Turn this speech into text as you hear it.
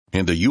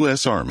In the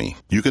U.S. Army,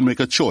 you can make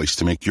a choice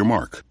to make your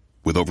mark.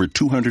 With over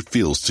 200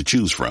 fields to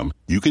choose from,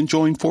 you can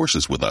join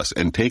forces with us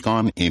and take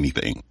on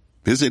anything.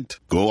 Visit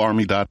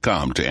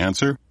GoArmy.com to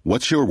answer,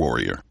 what's your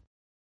warrior?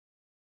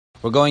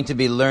 We're going to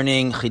be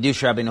learning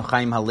Chidush Rabbeinu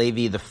Chaim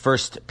Halevi, the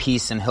first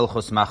piece in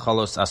Hilchos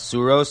Machalos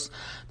Asuros.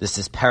 This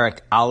is Perek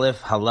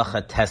Aleph,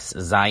 Halacha Tes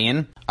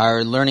Zayin.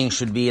 Our learning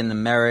should be in the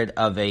merit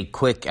of a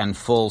quick and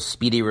full,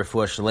 speedy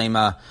refuah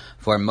shlema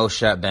for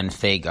Moshe ben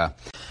Fega.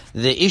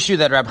 The issue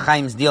that Rab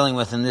Chaim is dealing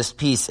with in this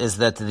piece is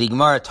that the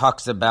Gemara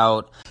talks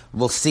about,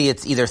 we'll see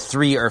it's either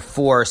 3 or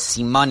 4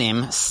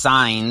 simanim,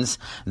 signs,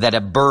 that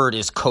a bird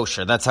is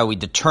kosher. That's how we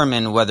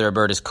determine whether a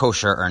bird is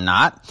kosher or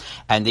not.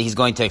 And he's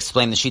going to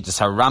explain the Shittas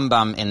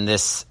HaRambam in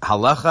this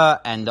halacha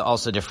and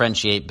also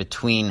differentiate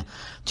between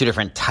 2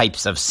 different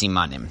types of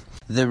simanim.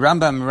 The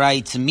Rambam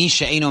writes, Mi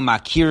she'eno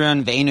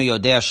makiran ve'eno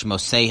yodea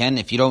shmosehen.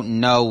 If you don't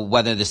know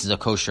whether this is a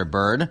kosher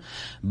bird,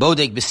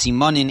 bodek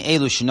b'simonin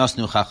elu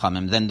shenosnu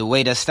chachamim. Then the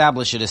way to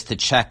establish it is to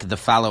check the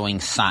following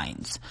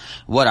signs.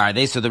 What are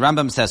they? So the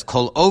Rambam says,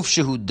 Kol of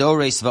shehu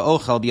dores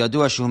va'ochel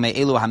biyadua shehu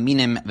me'elu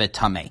haminim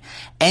v'tameh.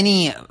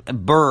 Any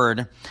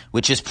bird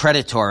which is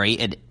predatory,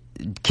 it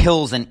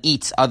kills and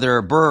eats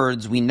other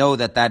birds, we know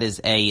that that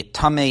is a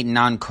tameh,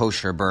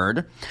 non-kosher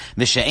bird.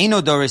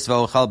 V'she'eno dores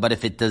va'ochel, but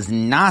if it does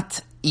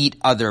not eat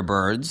other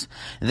birds,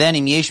 then then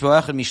it needs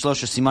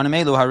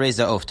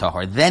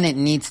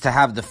to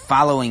have the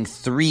following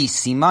 3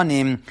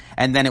 simanim,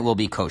 and then it will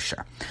be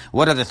kosher.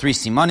 What are the 3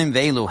 simanim?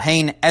 Ve'elu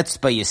hein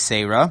etzba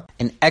yisera,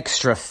 an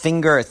extra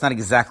finger. It's not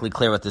exactly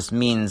clear what this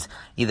means,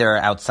 either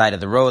outside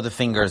of the row of the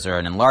fingers or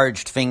an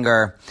enlarged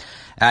finger.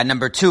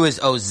 Number 2 is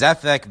o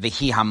zefek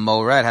v'hi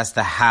hamora. It has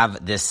to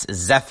have this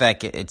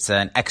zefek. It's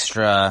an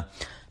extra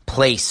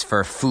place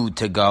for food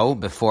to go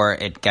before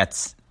it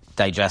gets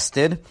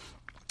digested.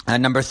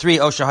 Number 3,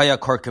 Oshahaya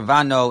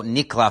Korkavano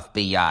Niklaf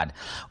Biyad.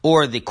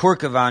 Or the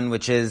Korkavan,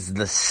 which is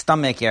the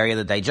stomach area,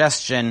 the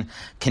digestion,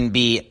 can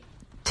be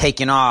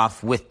taken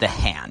off with the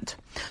hand.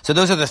 So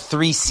those are the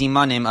 3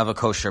 simanim of a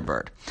kosher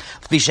bird.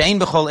 There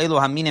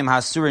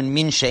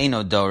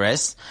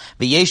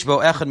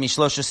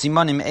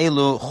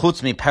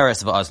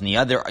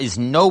is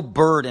no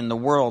bird in the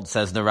world,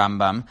 says the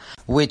Rambam,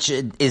 which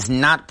is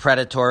not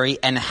predatory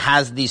and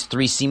has these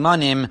 3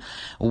 simanim,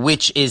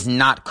 which is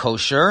not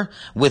kosher,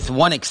 with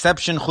one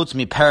exception, chutz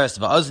mi peres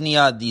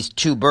va'oznia, these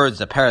 2 birds,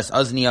 the peres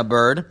oznia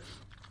bird,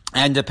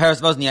 and the Paris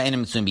Bosnia in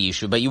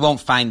Mitzvah, but you won't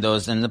find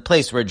those in the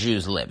place where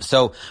Jews live.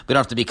 So we don't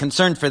have to be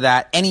concerned for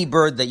that. Any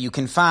bird that you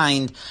can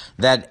find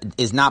that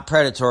is not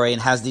predatory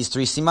and has these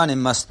 3 simanim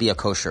must be a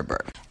kosher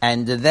bird.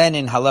 And then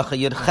in Halacha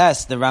Yud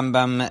Ches, the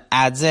Rambam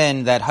adds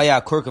in that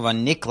Haya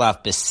Kurkavan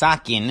Niklaf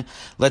Bisakin,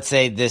 let's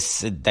say this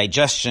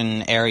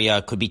digestion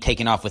area could be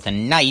taken off with a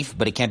knife,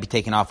 but it can't be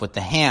taken off with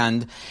the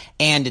hand,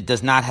 and it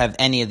does not have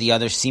any of the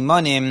other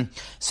simanim.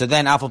 So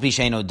then Afal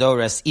Pisheino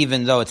Dores,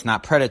 even though it's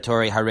not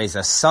predatory,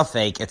 Hareza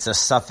Safek, it's a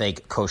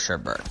Safek kosher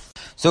bird.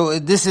 So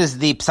this is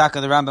the psak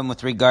of the Rambam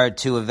with regard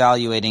to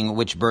evaluating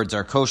which birds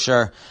are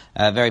kosher,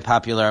 very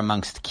popular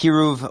amongst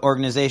Kiruv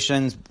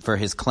organizations for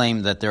his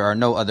claim that there are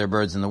no other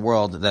birds in the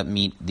world that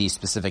meet these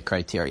specific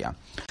criteria.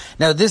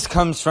 Now this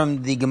comes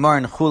from the Gemara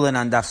in Chulin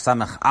on Daf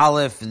Samach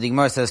Aleph. The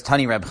Gemara says,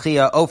 Tani Reb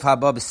Chia, Of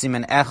haba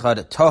b'simen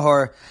echad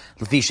tohor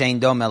l'fi shein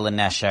dome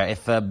l'nesher.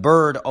 If a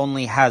bird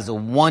only has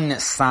one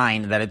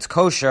sign that it's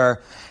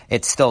kosher,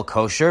 it's still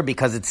kosher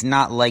because it's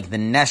not like the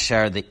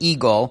nesher, the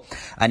eagle.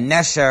 A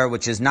nesher,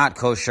 which is not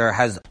kosher,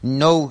 has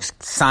no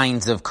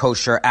signs of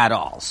kosher at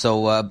all.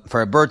 So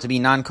for a bird to be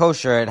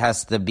non-kosher, it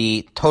has to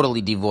be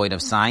totally devoid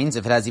of signs.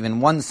 If it has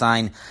even one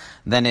sign,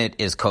 then it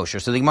is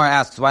kosher. So the Gemara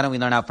asks, why don't we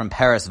learn out from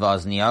Paris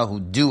Vaznia, who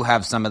do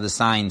have some of the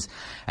signs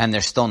and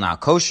they're still not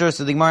kosher?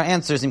 So the Gemara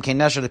answers, Im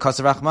nesher the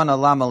kaser rachmana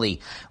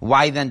lamali.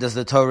 Why then does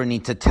the Torah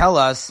need to tell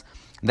us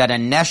that a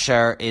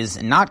nesher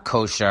is not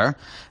kosher?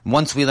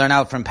 Once we learn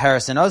out from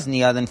Paris and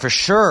Oznia, then for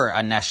sure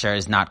a nesher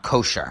is not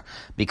kosher,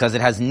 because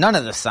it has none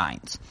of the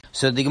signs.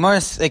 So the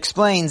Gemara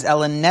explains, El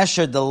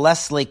nesher de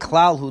lesle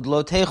klal hud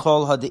lo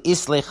techol had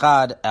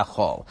islechad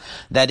echol.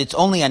 That it's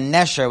only a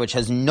nesher which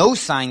has no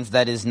signs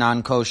that is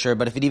non-kosher,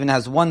 but if it even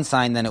has one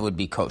sign, then it would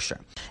be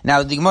kosher.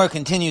 Now the Gemara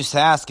continues to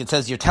ask, it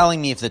says, you're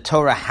telling me if the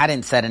Torah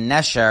hadn't said a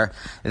nesher,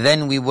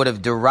 then we would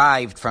have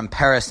derived from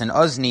Paris and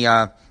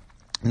Oznia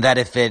that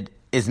if it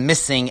is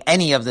missing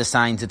any of the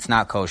signs, it's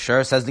not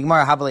kosher. Says the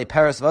Gemara, Havale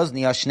Paris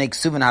Voznia, Shnei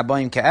Ksuvin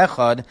Haboim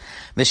Ke'echad,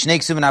 V'Shnei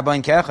Ksuvin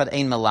Haboim Ke'echad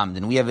Ein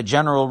Melamdin. We have a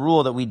general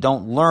rule that we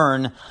don't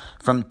learn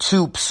from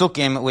 2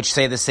 psukim which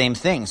say the same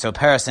thing. So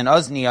Paris and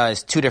Oznia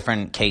is 2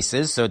 different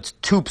cases, so it's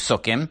 2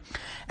 psukim,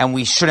 and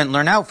we shouldn't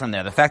learn out from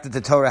there. The fact that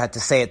the Torah had to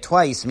say it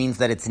twice means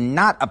that it's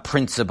not a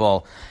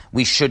principle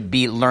we should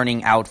be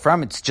learning out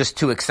from, it's just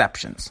 2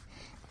 exceptions.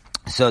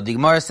 So the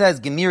Gemara says,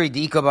 Gemiri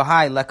di'ika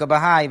bahai, leka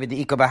bahai,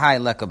 v'di'ika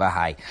bahai, leka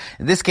bahai.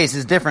 This case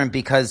is different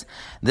because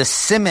the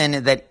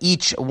siman that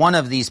each one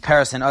of these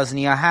paras and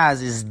ozniya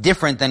has is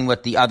different than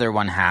what the other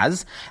one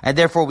has, and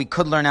therefore we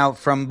could learn out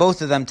from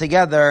both of them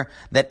together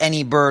that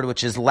any bird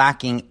which is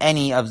lacking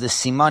any of the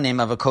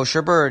simanim of a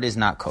kosher bird is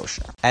not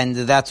kosher. And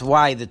that's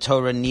why the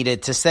Torah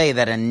needed to say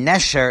that a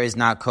nesher is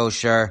not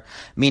kosher,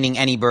 meaning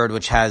any bird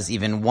which has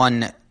even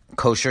one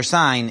kosher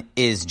sign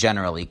is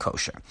generally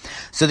kosher.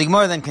 So the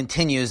Gemara then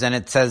continues, and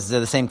it says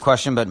the same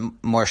question, but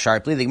more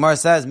sharply. The Gemara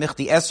says,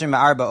 Michti esrim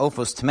ma'arba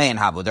ofos tmein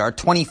habu. There are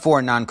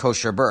 24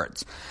 non-kosher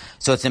birds.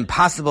 So it's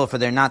impossible for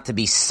there not to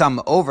be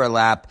some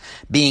overlap,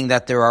 being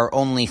that there are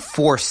only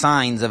 4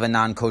 signs of a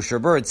non-kosher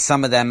bird.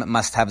 Some of them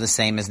must have the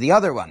same as the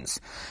other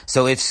ones.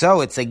 So if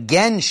so, it's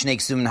again shnei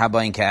ksubin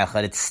habayin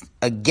ke'echad. It's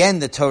again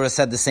the Torah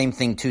said the same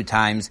thing 2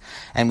 times,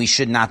 and we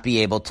should not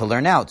be able to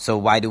learn out. So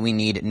why do we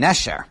need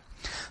nesher?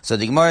 So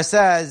the Gemara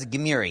says,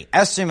 Gemiri,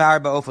 esrim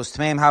v'arba ofos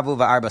tmeim havu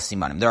v'arba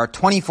simanim. There are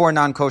 24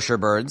 non-kosher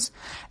birds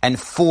and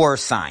 4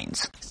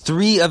 signs.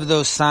 3 of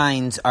those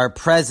signs are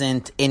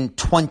present in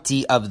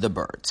 20 of the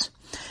birds.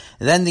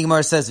 Then the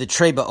Gemara says,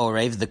 V'treba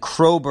orev, the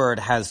crow bird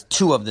has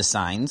 2 of the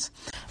signs.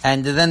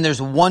 And then there's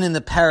 1 in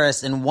the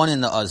paras and 1 in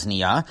the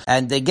ozniya.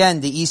 And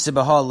again, the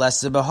isabaha,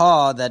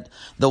 lesabaha, that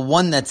the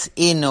one that's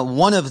in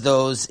one of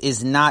those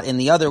is not in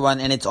the other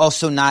one, and it's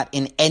also not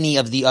in any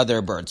of the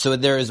other birds. So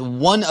there is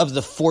 1 of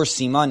the 4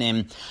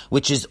 simanim,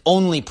 which is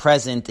only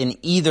present in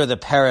either the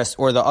paras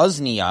or the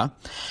ozniya.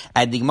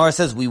 And the Gemara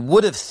says, we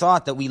would have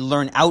thought that we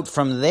learn out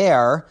from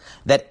there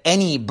that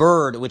any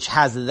bird which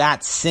has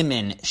that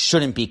siman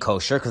shouldn't be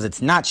kosher, because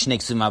it's not shnei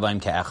ksubim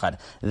habayim ke'echad.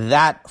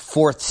 That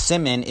 4th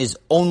siman is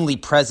only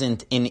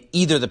present in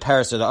either the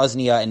paras or the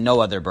ozniya and no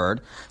other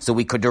bird. So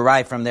we could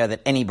derive from there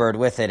that any bird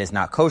with it is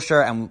not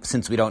kosher, and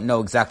since we don't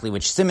know exactly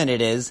which siman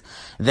it is,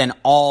 then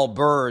all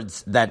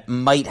birds that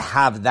might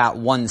have that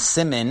one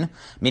siman,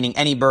 meaning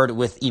any bird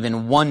with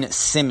even one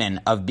siman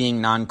of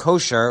being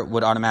non-kosher,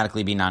 would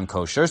automatically be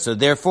non-kosher. So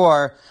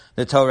therefore,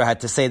 the Torah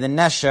had to say the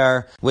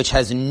nesher, which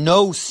has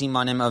no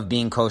simanim of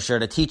being kosher,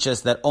 to teach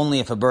us that only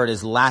if a bird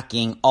is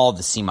lacking all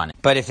the simanim.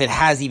 But if it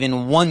has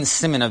even one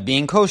siman of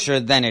being kosher,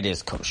 then it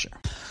is kosher.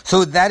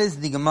 So that is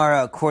the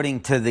Gemara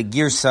according to the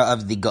Girsa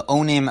of the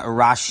Gaonim,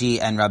 Rashi,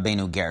 and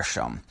Rabbeinu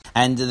Gershom.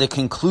 And the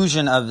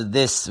conclusion of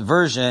this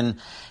version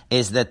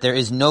is that there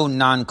is no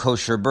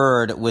non-kosher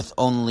bird with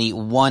only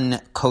one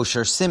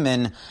kosher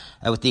siman,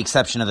 with the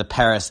exception of the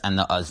paras and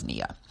the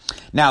ozniya.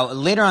 Now,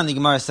 later on the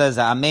Gemara says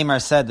that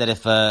Ameimar said that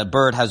if a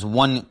bird has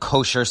one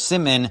kosher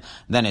siman,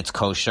 then it's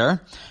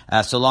kosher,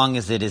 so long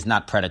as it is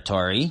not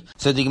predatory.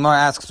 So the Gemara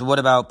asks, what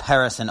about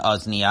paras and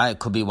ozniya? It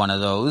could be one of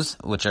those,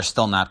 which are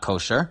still not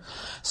kosher.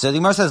 So the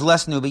Gemara says,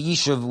 Lesnu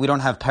b'yishuv, we don't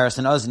have paras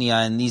and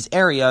ozniya in these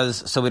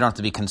areas, so we don't have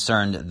to be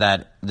concerned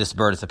that this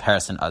bird is a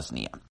paras and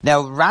ozniya.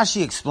 Now,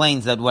 Rashi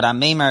explains that what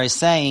Ameimar is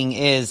saying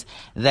is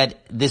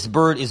that this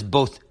bird is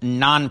both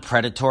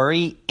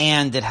non-predatory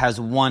and it has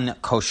one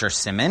kosher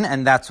siman,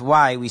 and that's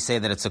why we say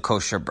that it's a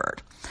kosher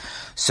bird.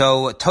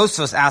 So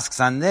Tosfos asks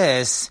on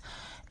this,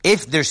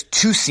 if there's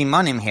 2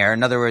 simanim here,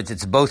 in other words,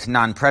 it's both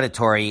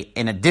non-predatory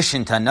in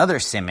addition to another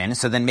siman,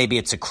 so then maybe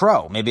it's a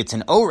crow, maybe it's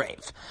an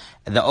orev.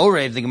 The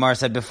orev, the Gemara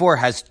said before,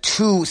 has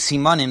 2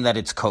 simanim that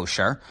it's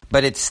kosher,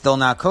 but it's still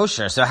not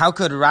kosher. So how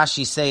could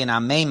Rashi say in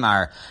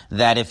Ameimar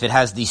that if it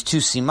has these 2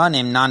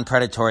 simanim,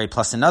 non-predatory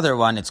plus another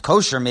one, it's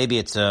kosher, maybe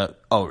it's a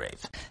orev?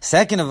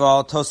 Second of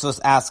all, Tosfos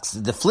asks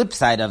the flip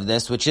side of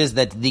this, which is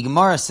that the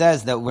Gemara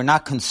says that we're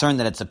not concerned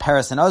that it's a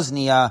paras and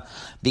ozniya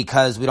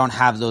because we don't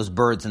have those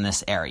birds in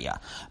this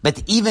area.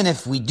 But even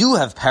if we do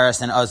have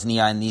paras and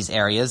ozniya in these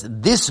areas,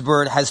 this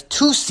bird has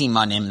 2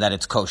 simanim that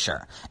it's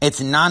kosher. It's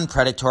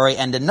non-predatory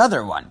and another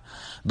one.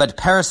 But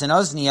paras and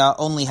ozniya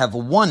only have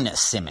 1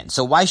 siman.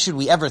 So why should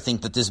we ever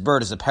think that this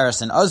bird is a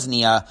paras and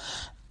ozniya?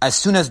 As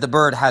soon as the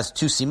bird has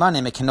 2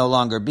 simanim, it can no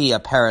longer be a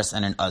paras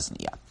and an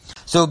ozniya.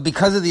 So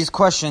because of these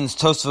questions,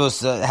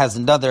 Tosfos has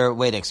another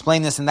way to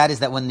explain this, and that is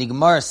that when the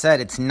Gemara said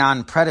it's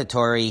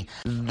non-predatory,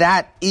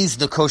 that is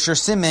the kosher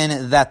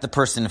siman that the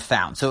person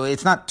found. So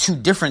it's not 2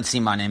 different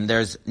simanim.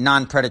 There's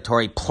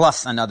non-predatory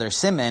plus another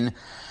siman.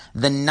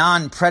 The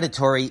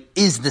non-predatory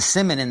is the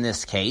siman in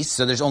this case,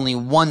 so there's only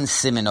 1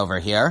 siman over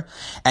here,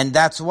 and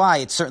that's why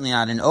it's certainly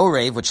not an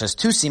orev, which has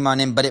 2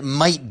 simanim, but it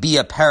might be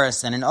a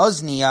paras and an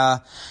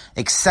ozniya,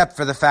 except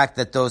for the fact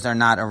that those are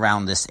not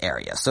around this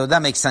area. So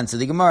that makes sense to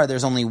the Gemara.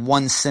 There's only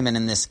 1 siman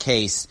in this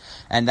case,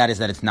 and that is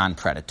that it's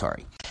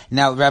non-predatory.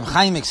 Now, Reb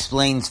Chaim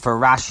explains for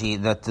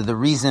Rashi that the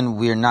reason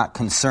we're not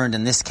concerned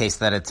in this case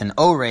that it's an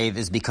orev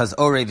is because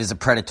orev is a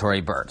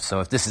predatory bird. So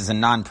if this is a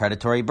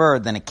non-predatory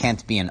bird, then it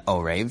can't be an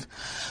orev.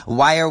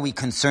 Why are we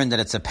concerned that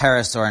it's a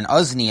paras or an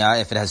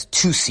ozniya if it has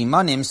 2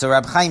 simanim? So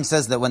Reb Chaim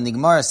says that when the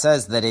Gemara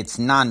says that it's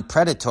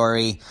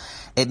non-predatory,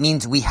 it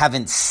means we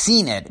haven't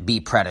seen it be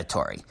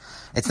predatory.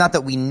 It's not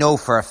that we know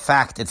for a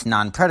fact it's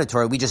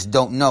non-predatory, we just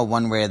don't know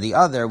one way or the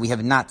other. We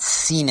have not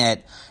seen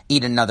it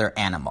eat another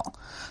animal.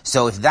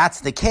 So if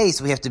that's the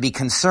case, we have to be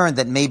concerned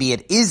that maybe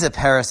it is a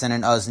paris and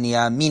an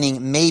uznia,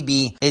 meaning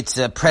maybe it's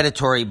a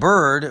predatory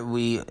bird,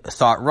 we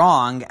thought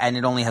wrong, and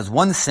it only has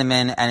one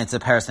siman, and it's a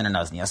paris and an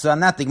uznia. So on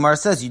that, the Gemara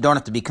says you don't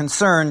have to be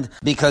concerned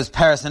because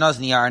paris and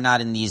uznia are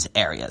not in these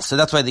areas. So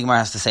that's why the Gemara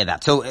has to say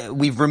that. So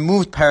we've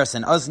removed paris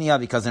and uznia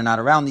because they're not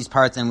around these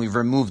parts, and we've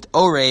removed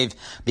orev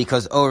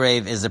because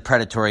orev is a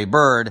predatory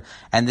bird,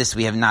 and this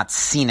we have not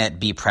seen it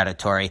be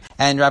predatory.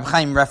 And Rab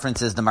Chaim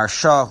references the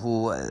Marsha,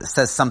 who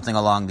says something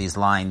along these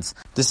lines.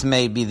 This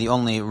may be the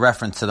only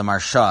reference to the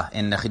Marsha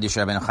in the Chidush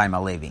Rabbeinu Chaim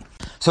HaLevi.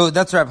 So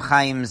that's Rab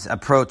Chaim's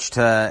approach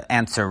to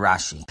answer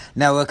Rashi.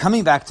 Now,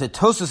 coming back to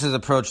Tosfos'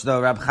 approach, though,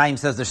 Rab Chaim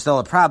says there's still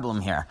a problem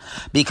here.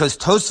 Because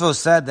Tosfos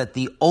said that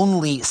the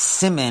only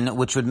siman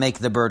which would make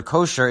the bird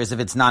kosher is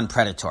if it's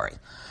non-predatory.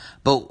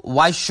 But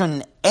why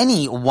shouldn't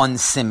any one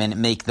siman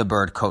make the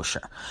bird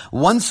kosher?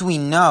 Once we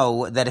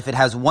know that if it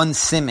has one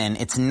siman,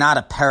 it's not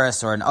a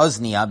paris or an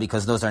uznia,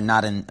 because those are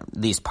not in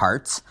these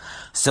parts,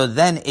 so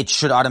then it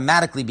should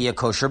automatically be a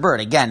kosher bird.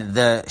 Again,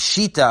 the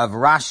shita of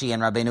Rashi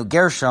and Rabbeinu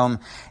Gershom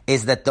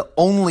is that the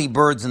only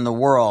birds in the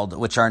world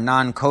which are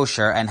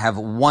non-kosher and have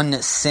one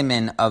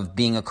siman of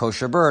being a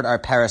kosher bird are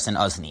paris and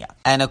uznia.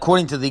 And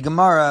according to the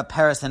Gemara,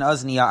 paris and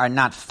uznia are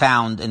not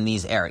found in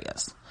these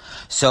areas.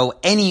 So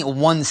any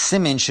one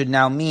siman should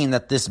now mean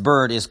that this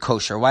bird is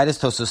kosher. Why does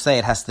Tosfos say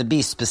it has to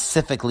be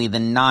specifically the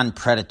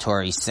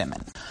non-predatory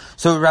siman?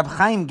 So Rab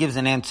Chaim gives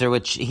an answer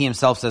which he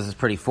himself says is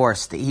pretty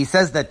forced. He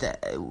says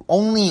that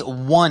only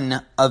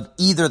one of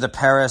either the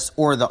paris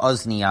or the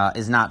uznia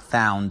is not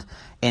found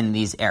in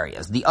these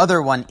areas. The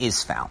other one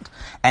is found.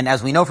 And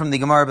as we know from the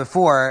Gemara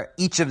before,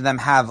 each of them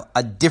have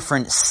a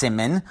different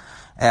siman.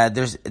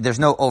 There's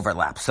no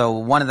overlap. So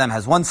one of them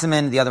has one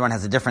siman, the other one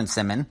has a different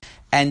siman.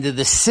 And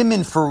the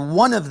siman for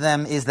one of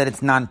them is that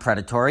it's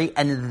non-predatory,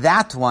 and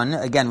that one,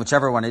 again,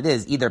 whichever one it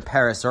is, either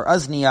paris or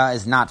uznia,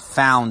 is not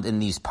found in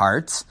these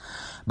parts.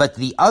 But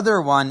the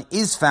other one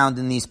is found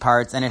in these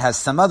parts, and it has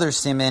some other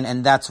siman,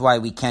 and that's why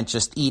we can't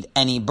just eat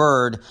any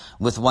bird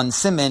with one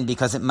siman,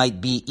 because it might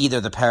be either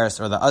the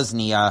paris or the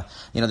uznia.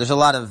 There's a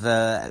lot of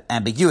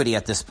ambiguity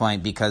at this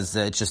point, because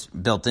it's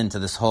just built into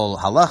this whole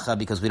halacha,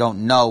 because we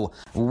don't know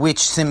which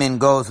siman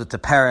goes with the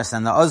paris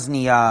and the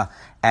uznia,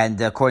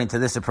 and according to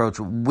this approach,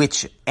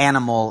 which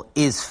animal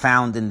is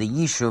found in the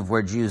Yishuv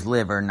where Jews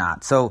live or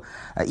not. So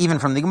even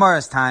from the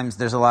Gemara's times,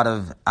 there's a lot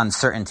of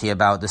uncertainty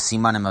about the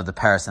simanim of the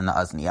paris and the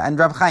uznia. And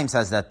Rab Chaim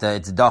says that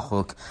it's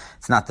dachuk.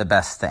 It's not the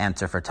best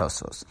answer for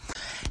Tosfos.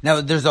 Now,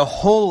 there's a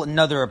whole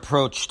another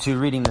approach to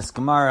reading this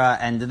Gemara,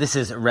 and this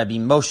is Rabbi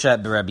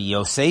Moshe b'Rabbi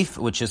Yosef,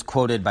 which is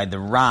quoted by the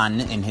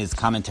Ran in his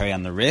commentary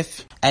on the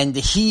Rif. And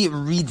he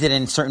reads it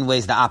in certain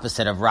ways the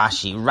opposite of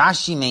Rashi.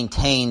 Rashi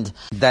maintained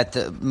that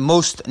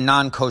most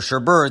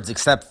non-kosher birds,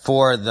 except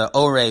for the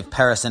orev,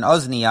 paris, and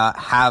uznia,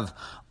 have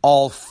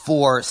all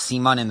four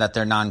simanim that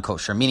they're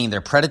non-kosher, meaning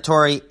they're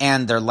predatory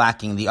and they're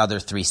lacking the other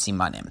three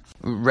simanim.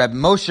 Reb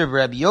Moshe,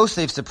 Reb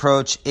Yosef's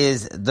approach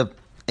is the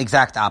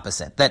exact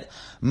opposite, that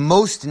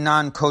most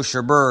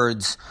non-kosher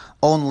birds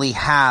only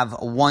have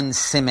one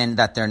siman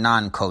that they're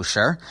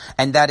non-kosher,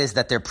 and that is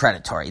that they're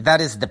predatory. That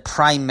is the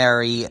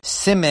primary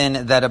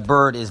siman that a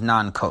bird is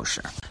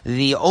non-kosher.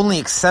 The only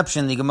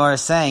exception the Gemara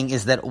is saying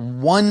is that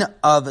one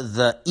of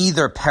the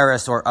either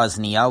paris or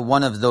uznia,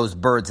 one of those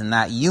birds in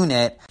that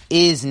unit,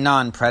 is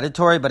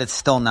non-predatory, but it's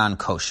still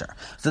non-kosher.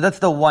 So that's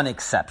the one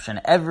exception.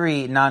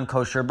 Every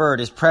non-kosher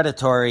bird is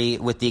predatory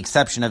with the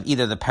exception of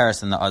either the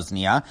paris and the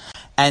uznia.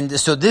 And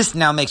so this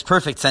now makes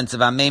perfect sense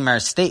of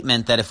Ameimar's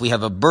statement that if we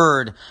have a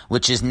bird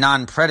which is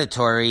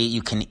non-predatory,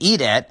 you can eat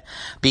it,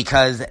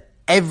 because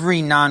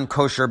every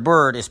non-kosher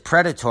bird is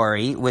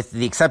predatory with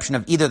the exception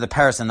of either the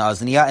paris and the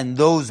uznia, and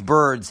those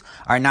birds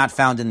are not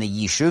found in the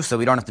Yishuv, so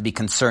we don't have to be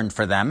concerned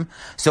for them.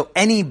 So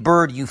any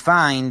bird you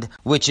find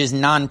which is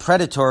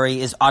non-predatory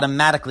is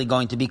automatically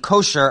going to be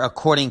kosher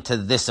according to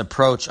this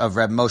approach of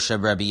Reb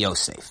Moshe Rabbi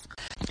Yosef.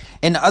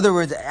 In other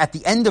words, at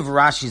the end of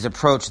Rashi's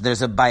approach,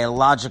 there's a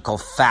biological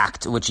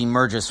fact which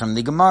emerges from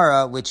the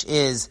Gemara, which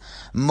is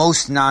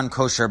most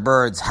non-kosher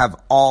birds have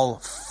all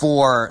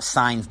four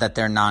signs that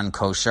they're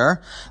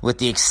non-kosher, with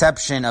the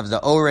exception of the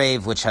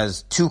orev, which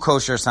has two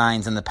kosher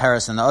signs, and the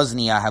paris and the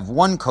uznia have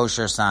one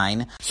kosher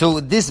sign. So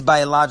this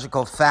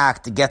biological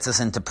fact gets us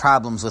into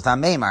problems with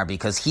Ameimar,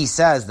 because he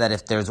says that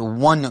if there's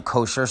one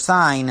kosher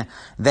sign,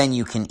 then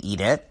you can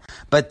eat it.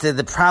 But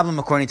the problem,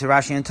 according to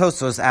Rashi and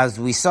Tosfos, as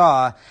we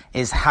saw,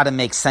 is how to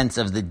make sense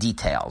of the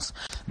details.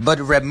 But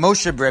Reb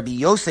Moshe Rabbi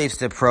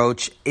Yosef's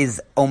approach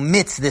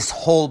omits this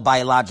whole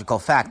biological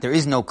fact. There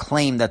is no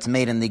claim that's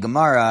made in the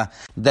Gemara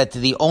that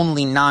the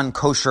only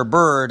non-kosher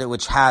bird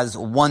which has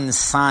one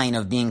sign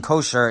of being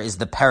kosher is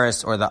the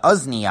paris or the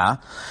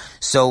uznia.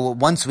 So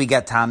once we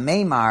get to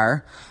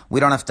Ameimar, we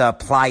don't have to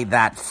apply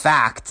that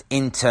fact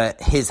into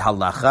his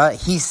halacha.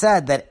 He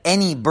said that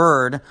any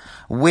bird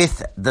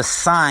with the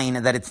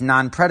sign that it's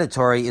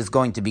non-predatory is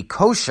going to be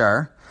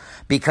kosher,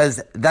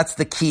 because that's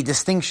the key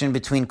distinction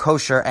between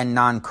kosher and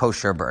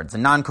non-kosher birds. A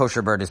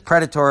non-kosher bird is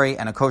predatory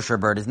and a kosher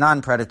bird is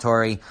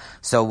non-predatory.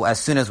 So as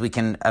soon as we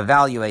can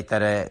evaluate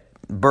that a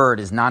bird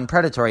is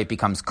non-predatory, it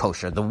becomes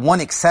kosher. The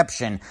one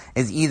exception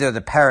is either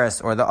the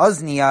paris or the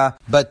oznia,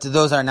 but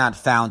those are not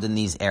found in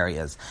these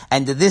areas.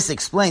 And this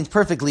explains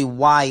perfectly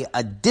why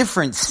a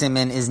different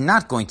siman is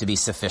not going to be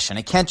sufficient.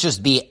 It can't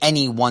just be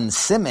any one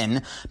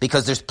siman,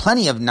 because there's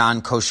plenty of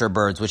non-kosher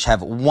birds which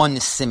have one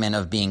siman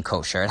of being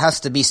kosher. It has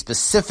to be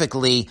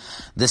specifically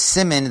the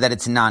siman that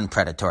it's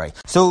non-predatory.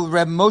 So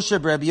Reb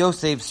Moshe Reb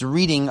Yosef's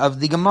reading of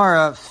the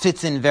Gemara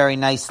fits in very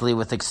nicely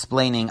with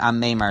explaining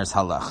Ameimar's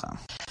halacha.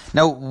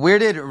 Now, where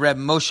did Reb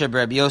Moshe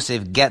Reb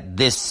Yosef get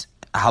this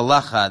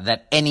halacha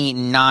that any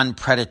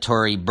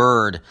non-predatory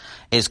bird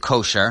is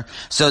kosher?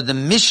 So the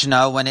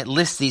Mishnah, when it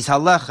lists these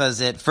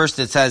halachas, first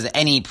it says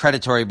any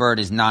predatory bird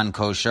is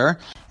non-kosher,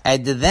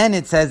 and then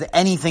it says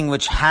anything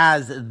which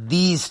has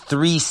these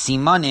three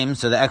simanim,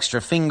 so the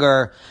extra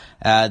finger,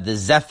 the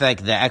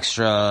zefek, the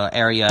extra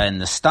area in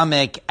the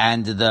stomach,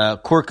 and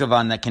the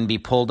kurkavan that can be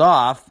pulled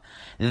off,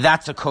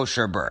 that's a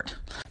kosher bird.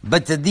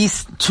 But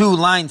these two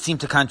lines seem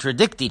to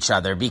contradict each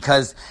other,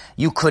 because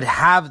you could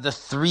have the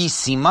three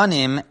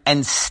simanim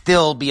and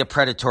still be a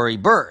predatory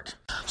bird.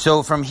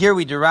 So from here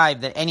we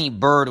derive that any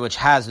bird which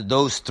has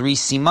those three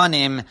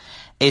simanim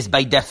is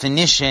by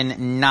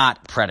definition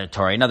not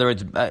predatory. In other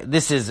words,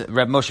 this is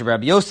Reb Moshe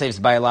Reb Yosef's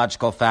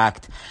biological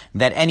fact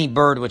that any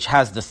bird which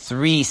has the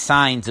three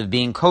signs of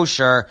being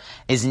kosher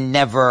is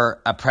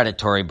never a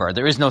predatory bird.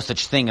 There is no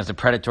such thing as a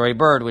predatory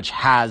bird which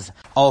has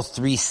all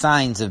three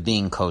signs of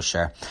being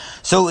kosher.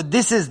 So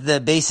this is the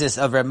basis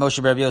of Reb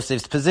Moshe Reb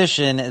Yosef's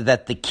position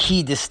that the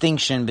key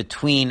distinction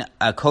between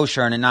a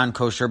kosher and a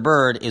non-kosher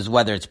bird is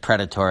whether it's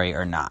predatory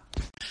or not.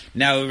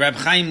 Now, Reb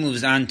Chaim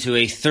moves on to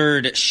a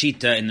third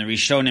shita in the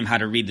Rishonim how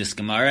to read this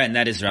Gemara, and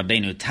that is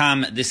Rabbeinu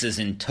Tam. This is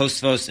in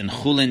Tosfos in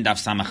Chulin,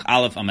 Daf Samach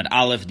Aleph, Amud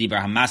Aleph,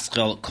 Dibar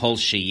HaMaschel, Kol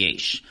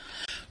Sheyesh.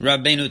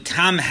 Rabbeinu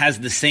Tam has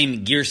the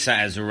same girsa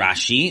as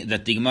Rashi,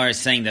 that the Gemara is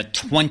saying that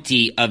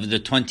 20 of the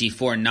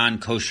 24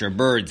 non-kosher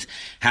birds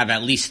have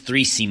at least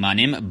 3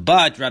 simanim,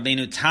 but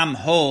Rabbeinu Tam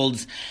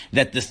holds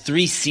that the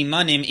 3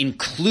 simanim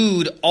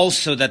include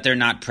also that they're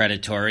not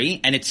predatory,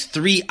 and it's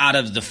 3 out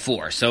of the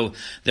 4. So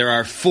there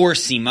are 4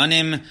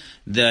 simanim,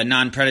 the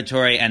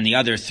non-predatory and the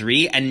other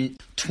 3, and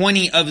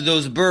 20 of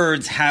those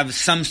birds have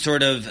some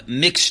sort of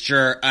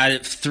mixture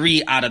of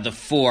 3 out of the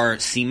 4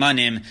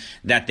 simanim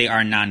that they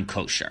are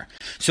non-kosher.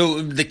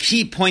 So the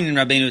key point in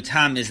Rabbeinu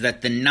Tam is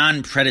that the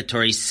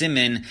non-predatory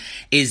siman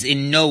is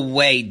in no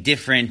way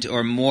different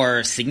or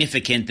more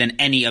significant than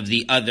any of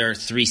the other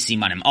 3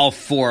 simanim. All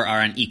 4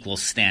 are on equal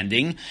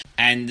standing.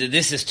 And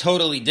this is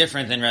totally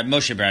different than Reb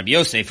Moshe Reb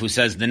Yosef, who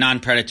says the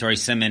non-predatory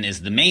siman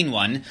is the main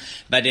one,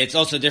 but it's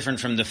also different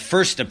from the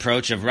first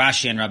approach of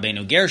Rashi and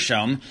Rabbeinu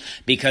Gershom,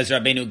 because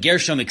Rabbeinu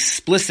Gershom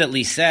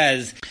explicitly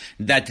says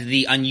that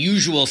the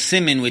unusual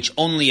siman, which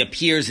only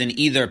appears in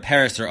either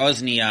Paris or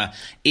Oznia,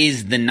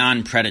 is the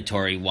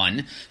non-predatory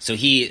one. So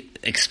he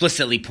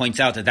explicitly points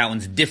out that that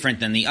one's different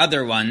than the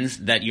other ones,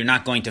 that you're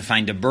not going to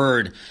find a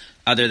bird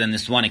other than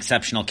this one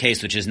exceptional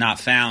case, which is not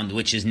found,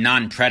 which is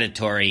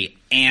non-predatory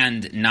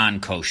and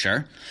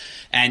non-kosher.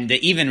 And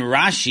even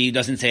Rashi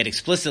doesn't say it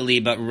explicitly,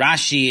 but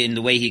Rashi, in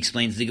the way he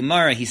explains the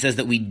Gemara, he says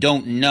that we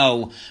don't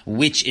know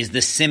which is the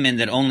siman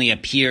that only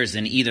appears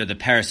in either the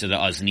Paris or the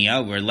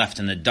Oznia. We're left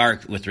in the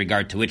dark with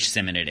regard to which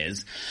siman it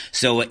is.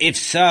 So if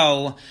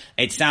so,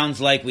 it sounds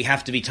like we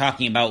have to be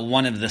talking about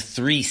one of the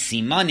 3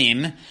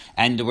 simanim,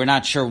 and we're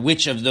not sure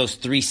which of those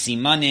 3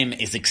 simanim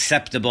is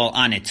acceptable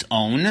on its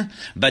own.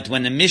 But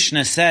when the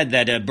Mishnah said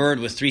that a bird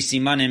with 3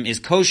 simanim is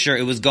kosher,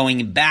 it was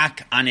going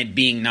back on it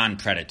being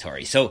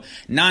non-predatory. So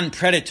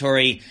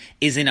non-predatory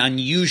is an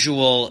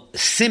unusual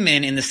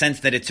siman in the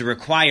sense that it's a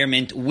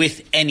requirement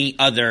with any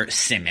other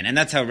siman. And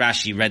that's how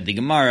Rashi read the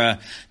Gemara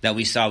that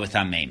we saw with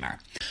Hameimar.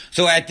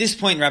 So at this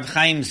point, Rab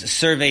Chaim's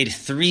surveyed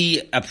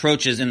 3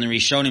 approaches in the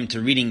Rishonim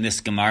to reading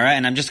this Gemara,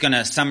 and I'm just going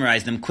to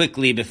summarize them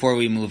quickly before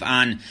we move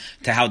on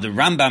to how the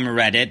Rambam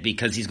read it,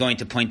 because he's going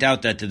to point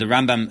out that the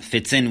Rambam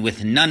fits in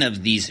with none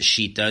of these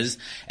shitas,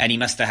 and he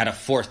must have had a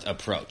 4th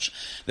approach.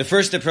 The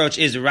first approach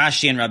is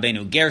Rashi and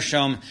Rabbeinu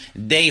Gershom.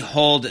 They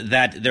hold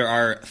that there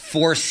are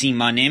 4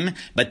 simanim,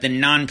 but the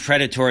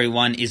non-predatory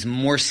one is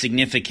more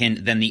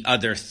significant than the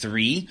other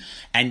 3,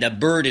 and a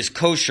bird is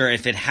kosher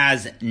if it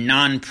has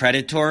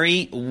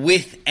non-predatory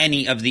with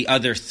any of the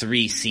other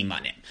 3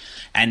 simanim.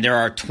 And there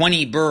are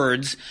 20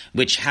 birds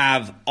which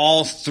have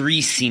all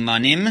 3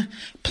 simanim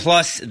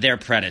plus they're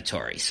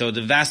predatory. So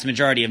the vast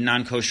majority of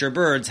non-kosher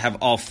birds have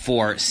all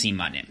 4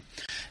 simanim.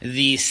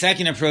 The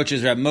second approach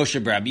is Reb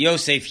Moshe Reb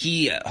Yosef.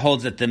 He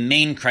holds that the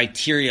main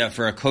criteria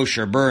for a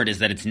kosher bird is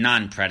that it's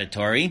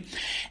non-predatory.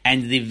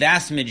 And the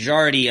vast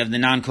majority of the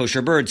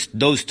non-kosher birds,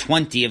 those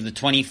 20 of the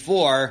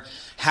 24,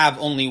 have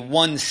only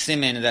one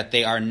siman that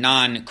they are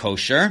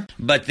non-kosher,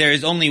 but there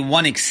is only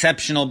one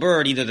exceptional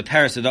bird, either the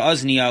parrot or the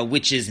oznia,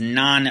 which is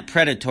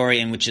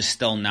non-predatory and which is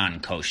still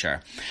non-kosher.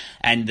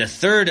 And the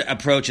third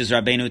approach is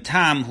Rabbeinu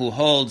Tam, who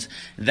holds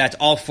that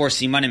all 4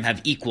 simanim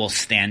have equal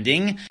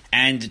standing,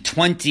 and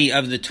 20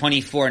 of the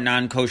 24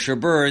 non-kosher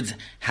birds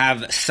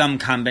have some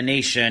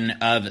combination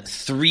of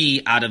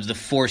 3 out of the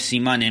 4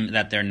 simanim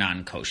that they're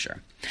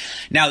non-kosher.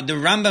 Now, the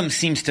Rambam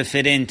seems to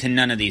fit into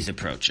none of these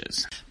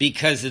approaches,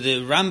 because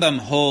the Rambam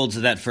holds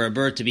that for a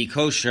bird to be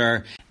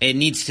kosher, it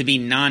needs to be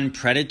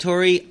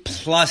non-predatory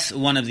plus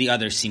one of the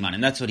other siman.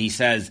 And that's what he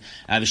says,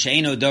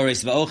 V'she'eno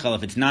dores va'ochel,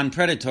 if it's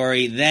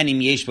non-predatory, then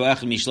im yesh bo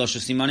echad mishlosha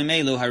simanim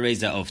elu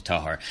hareza of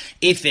tahar.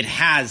 If it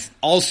has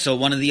also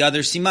one of the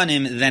other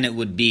simanim, then it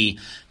would be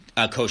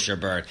a kosher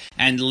bird.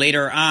 And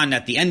later on,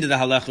 at the end of the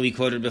halacha we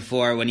quoted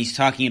before, when he's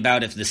talking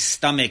about if the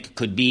stomach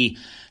could be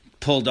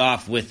pulled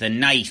off with a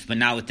knife, but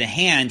not with the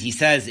hand, he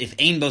says, if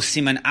ein bo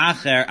siman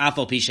acher,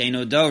 afal pi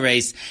she'eno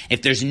dores,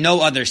 if there's no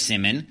other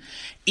siman,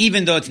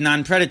 even though it's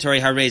non-predatory,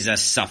 hareza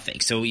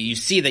suffix. So you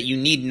see that you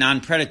need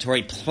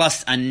non-predatory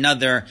plus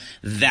another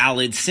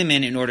valid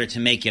siman in order to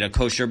make it a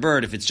kosher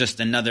bird. If it's just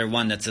another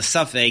one that's a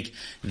suffix,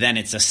 then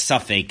it's a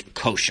suffix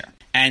kosher.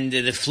 And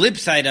the flip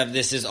side of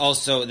this is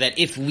also that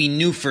if we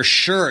knew for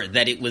sure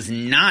that it was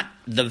not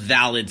the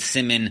valid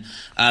siman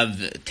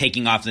of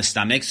taking off the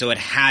stomach, so it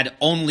had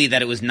only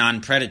that it was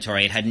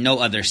non-predatory, it had no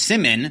other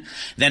siman,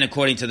 then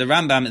according to the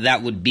Rambam,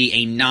 that would be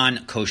a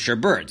non-kosher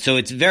bird. So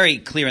it's very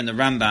clear in the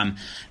Rambam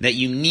that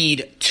you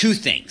need 2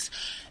 things.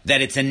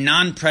 That it's a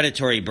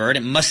non-predatory bird,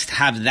 it must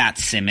have that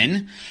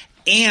siman,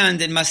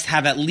 and it must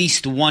have at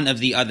least one of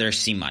the other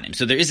simanim.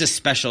 So there is a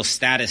special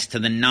status to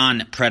the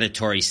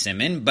non-predatory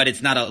siman, but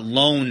it's not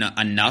alone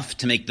enough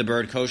to make the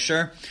bird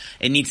kosher.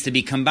 It needs to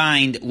be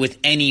combined with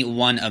any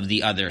one of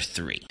the other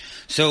 3.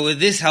 So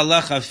this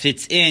halacha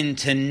fits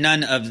into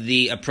none of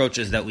the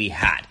approaches that we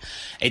had.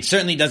 It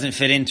certainly doesn't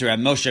fit into Rav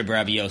Moshe bar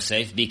Rabbi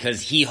Yosef,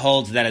 because he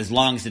holds that as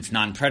long as it's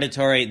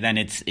non-predatory, then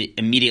it's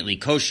immediately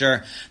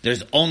kosher.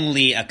 There's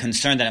only a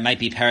concern that it might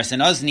be paras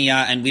and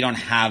oznia, and we don't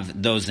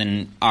have those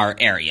in our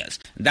areas.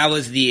 That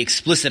was the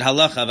explicit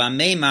halacha of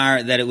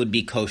Ameimar, that it would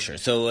be kosher.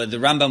 So the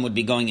Rambam would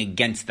be going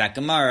against that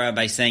Gemara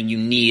by saying you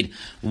need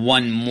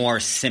one more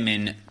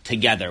siman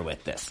together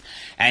with this.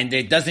 And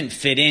it doesn't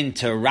fit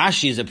into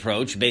Rashi's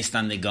approach based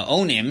on the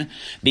Gaonim,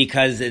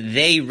 because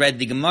they read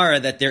the Gemara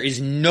that there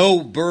is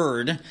no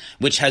bird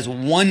which has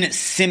one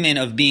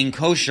siman of being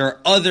kosher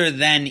other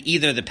than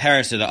either the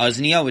paras or the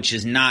oznia, which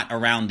is not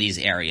around these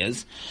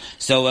areas.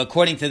 So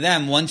according to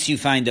them, once you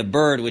find a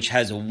bird which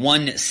has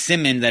one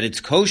siman that it's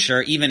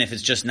kosher, even if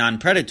it's just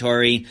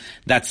non-predatory,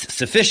 that's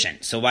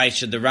sufficient. So why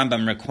should the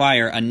Rambam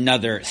require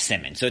another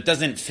siman? So it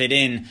doesn't fit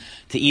in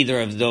to either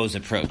of those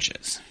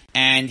approaches.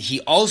 And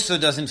he also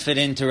doesn't fit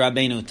into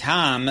Rabbeinu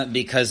Tam,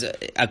 because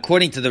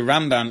according to the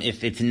Rambam,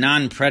 if it's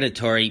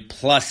non-predatory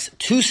plus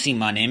 2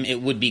 simanim,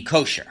 it would be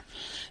kosher.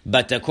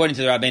 But according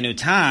to the Rabbeinu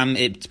Tam,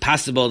 it's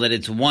possible that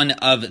it's one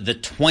of the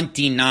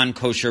 20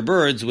 non-kosher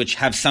birds which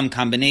have some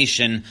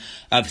combination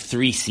of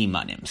 3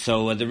 simanim.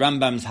 So the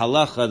Rambam's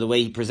halacha, the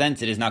way he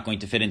presents it, is not going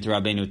to fit into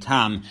Rabbeinu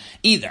Tam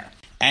either.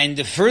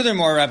 And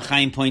furthermore, Rab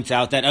Chaim points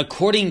out that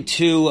according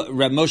to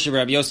Rab Moshe,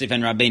 Rab Yosef,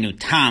 and Rabbeinu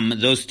Tam,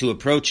 those 2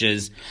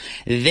 approaches,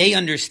 they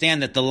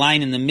understand that the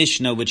line in the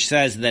Mishnah which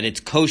says that it's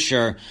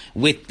kosher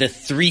with the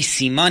 3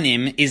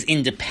 simanim is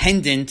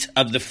independent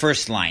of the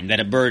first line, that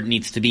a bird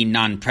needs to be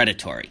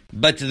non-predatory.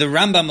 But the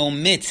Rambam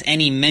omits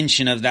any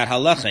mention of that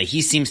halacha.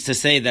 He seems to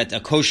say that a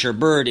kosher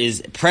bird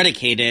is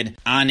predicated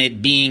on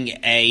it being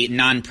a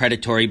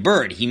non-predatory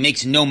bird. He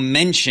makes no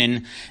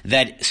mention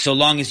that so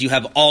long as you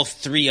have all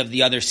 3 of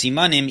the other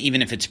simanim,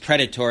 even if it's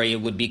predatory, it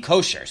would be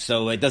kosher.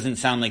 So it doesn't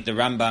sound like the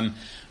Rambam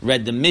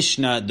read the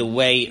Mishnah the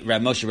way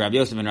Rav Moshe, Rav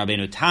Yosef, and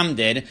Rabbeinu Tam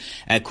did.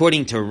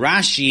 According to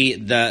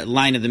Rashi, the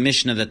line of the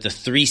Mishnah that the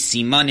 3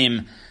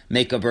 simanim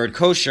make a bird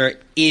kosher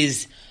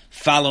is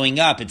following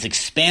up, it's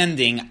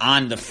expanding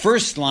on the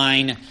first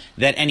line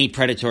that any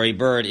predatory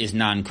bird is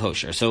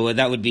non-kosher. So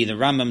that would be the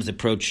Rambam's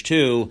approach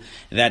too,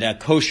 that a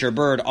kosher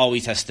bird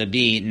always has to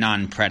be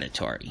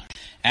non-predatory.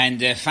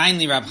 And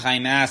finally, Rab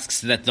Chaim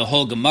asks that the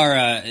whole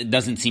Gemara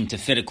doesn't seem to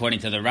fit according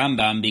to the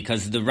Rambam,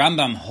 because the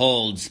Rambam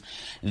holds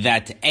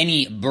that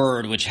any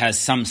bird which has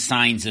some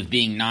signs of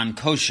being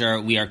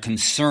non-kosher, we are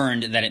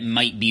concerned that it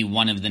might be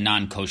one of the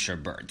non-kosher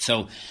birds.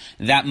 So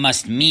that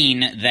must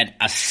mean that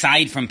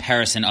aside from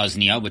paras and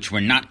oznia, which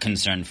we're not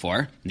concerned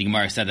for, the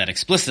Gemara said that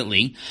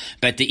explicitly,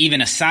 but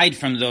even aside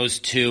from those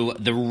 2,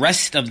 the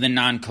rest of the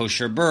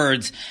non-kosher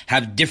birds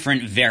have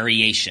different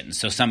variations.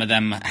 So some of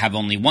them have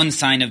only 1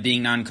 sign of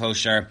being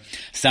non-kosher,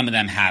 some of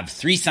them have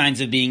 3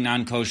 signs of being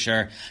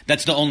non-kosher.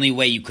 That's the only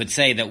way you could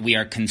say that we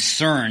are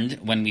concerned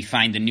when we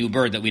find a new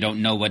bird that we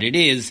don't know what it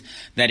is,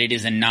 that it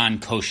is a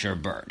non-kosher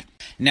bird.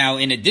 Now,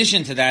 in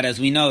addition to that, as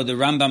we know, the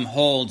Rambam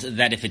holds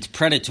that if it's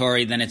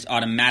predatory, then it's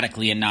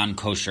automatically a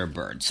non-kosher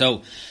bird.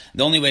 So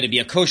the only way to be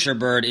a kosher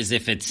bird is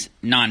if it's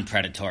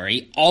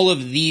non-predatory. All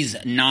of these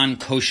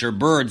non-kosher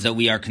birds that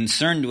we are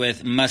concerned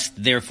with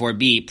must therefore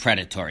be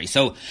predatory.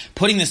 So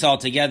putting this all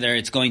together,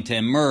 it's going to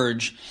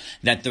emerge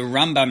that the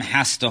Rambam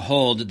has to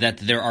hold that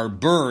there are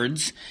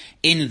birds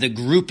in the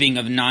grouping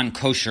of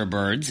non-kosher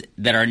birds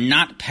that are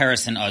not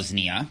Paris and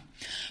Oznia,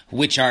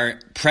 which are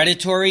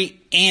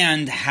predatory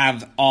and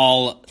have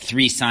all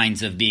three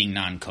signs of being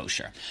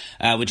non-kosher,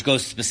 which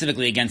goes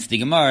specifically against the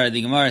Gemara.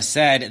 The Gemara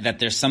said that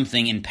there's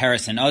something in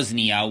Paris and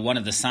Oznia, one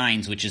of the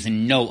signs, which is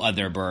in no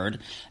other bird.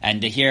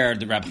 And here,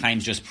 the Rab Chaim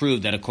just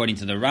proved that according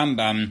to the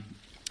Rambam,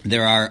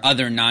 there are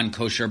other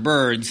non-kosher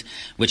birds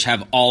which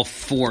have all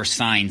four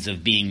signs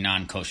of being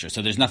non-kosher.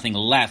 So there's nothing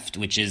left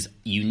which is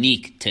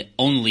unique to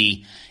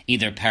only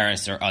either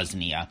Paris or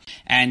Oznia.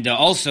 And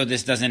also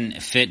this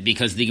doesn't fit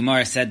because the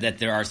Gemara said that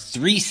there are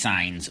three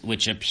signs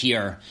which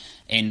appear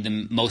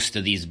in most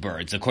of these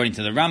birds. According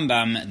to the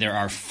Rambam, there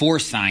are four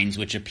signs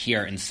which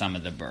appear in some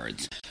of the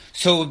birds.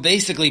 So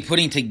basically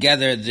putting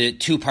together the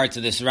two parts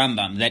of this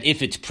Rambam, that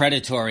if it's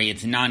predatory,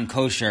 it's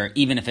non-kosher,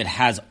 even if it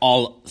has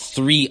all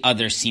three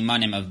other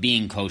simanim of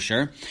being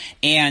kosher,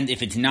 and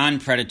if it's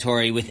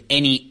non-predatory with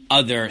any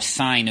other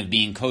sign of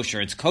being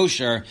kosher, it's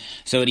kosher,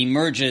 so it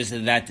emerges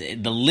that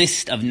the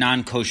list of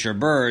non-kosher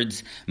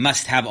birds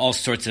must have all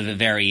sorts of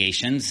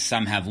variations.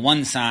 Some have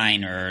one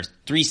sign or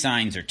three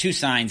signs or two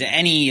signs.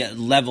 Any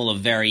level of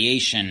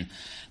variation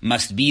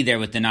must be there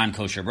with the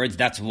non-kosher birds.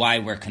 That's why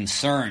we're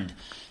concerned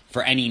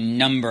for any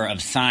number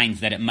of signs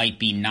that it might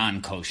be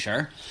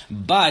non-kosher.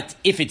 But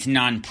if it's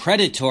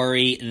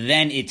non-predatory,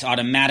 then it's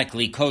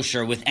automatically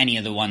kosher with any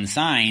of the one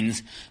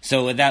signs.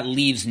 So that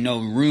leaves no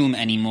room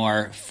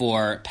anymore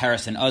for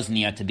Paris and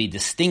Oznia to be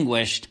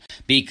distinguished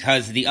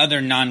because the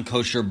other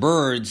non-kosher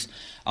birds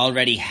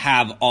already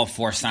have all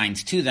four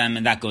signs to them,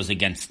 and that goes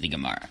against the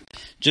Gemara.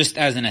 Just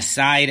as an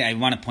aside, I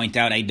want to point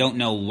out, I don't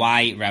know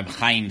why Rab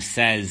Chaim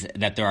says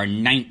that there are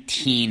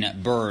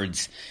 19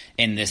 birds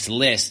in this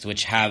list,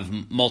 which have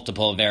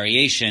multiple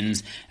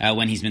variations,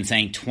 when he's been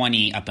saying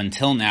 20 up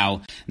until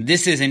now.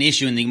 This is an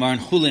issue in the Gemara in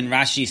Chulin.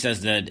 Rashi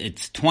says that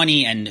it's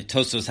 20, and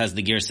Tosfos has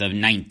the girsa of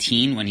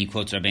 19 when he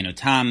quotes Rabbeinu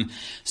Tam.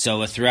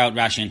 So throughout,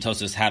 Rashi and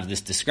Tosfos have this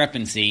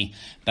discrepancy,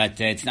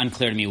 but it's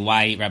unclear to me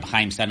why Rab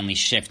Chaim suddenly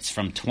shifts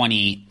from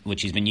 20,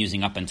 which he's been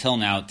using up until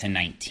now, to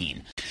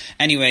 19.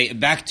 Anyway,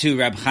 back to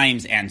Rab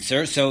Chaim's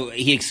answer. So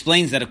he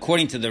explains that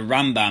according to the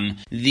Rambam,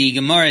 the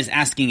Gemara is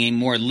asking a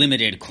more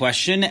limited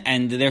question,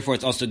 and therefore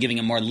it's also giving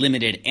a more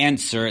limited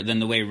answer than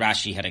the way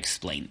Rashi had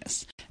explained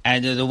this.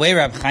 And the way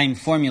Rab Chaim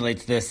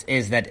formulates this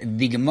is that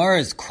the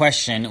Gemara's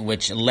question,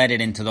 which led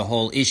it into the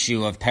whole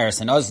issue of Paris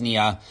and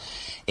Oznia,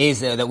 is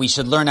that we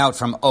should learn out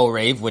from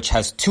Orev, which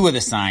has two of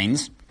the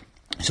signs.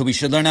 So we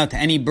should learn out to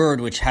any bird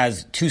which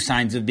has two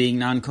signs of being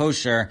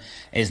non-kosher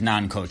is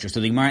non-kosher. So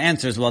the Gemara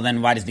answers, well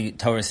then why does the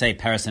Torah say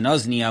Paris and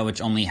Oznia,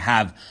 which only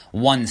have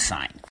one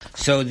sign?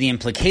 So the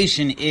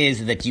implication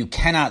is that you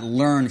cannot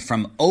learn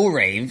from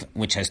Orev,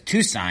 which has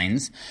two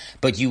signs,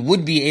 but you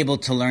would be able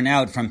to learn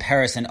out from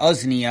Paris and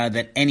Oznia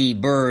that any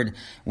bird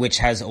which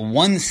has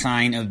one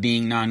sign of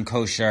being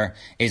non-kosher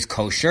is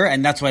kosher,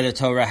 and that's why the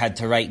Torah had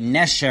to write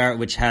Nesher,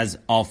 which has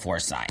all four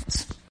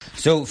signs.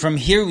 So from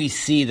here we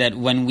see that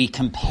when we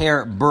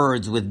compare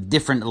birds with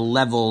different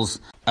levels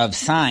of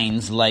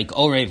signs, like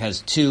Orev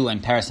has two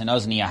and Paris and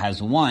Oznia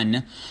has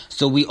one,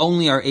 so we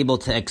only are able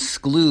to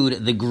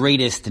exclude the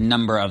greatest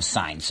number of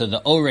signs. So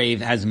the Orev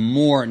has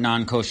more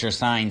non-kosher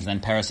signs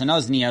than Paris and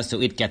Oznia, so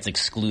it gets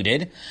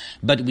excluded.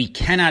 But we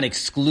cannot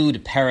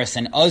exclude Paris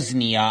and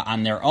Oznia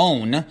on their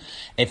own,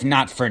 if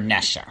not for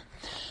Nesher.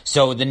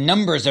 So the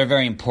numbers are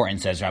very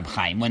important, says Rab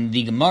Chaim. When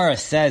the Gemara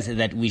says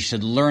that we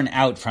should learn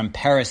out from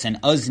Paris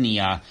and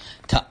Oznia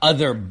to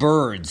other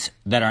birds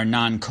that are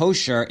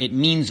non-kosher, it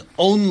means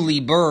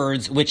only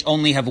birds which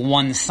only have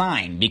one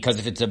sign. Because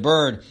if it's a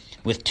bird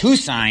with two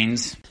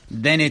signs,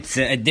 then it's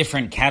a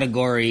different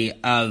category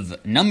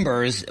of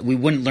numbers. We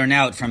wouldn't learn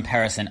out from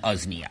Paris and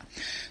Oznia.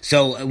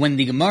 So when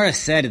the Gemara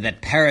said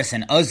that Paris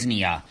and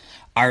Oznia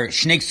are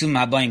shnei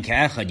ksuvim habayim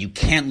ke'echad, you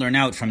can't learn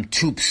out from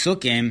two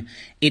psukim,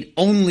 it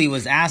only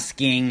was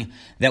asking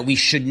that we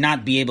should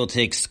not be able to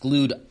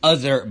exclude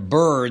other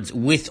birds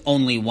with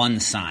only one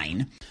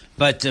sign.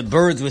 But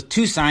birds with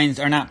two signs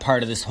are not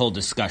part of this whole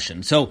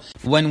discussion. So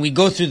when we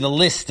go through the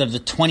list of the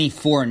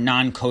 24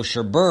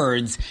 non-kosher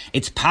birds,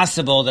 it's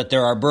possible that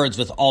there are birds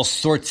with all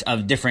sorts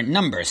of different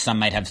numbers. Some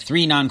might have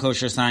 3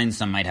 non-kosher signs,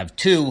 some might have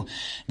 2.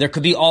 There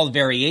could be all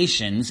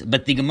variations,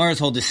 but the Gemara's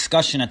whole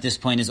discussion at this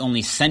point is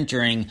only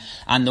centering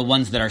on the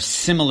ones that are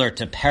similar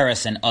to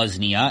Paris and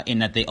Oznia, in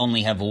that they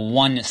only have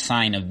one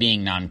sign of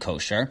being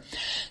non-kosher.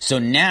 So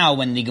now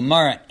when the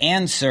Gemara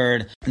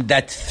answered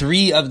that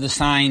 3 of the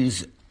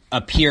signs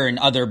appear in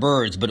other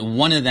birds, but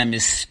one of them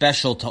is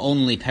special to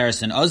only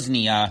Paris and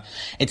Oznia,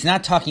 it's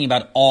not talking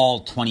about all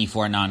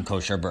 24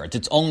 non-kosher birds.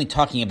 It's only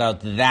talking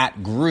about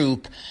that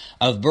group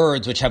of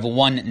birds which have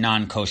one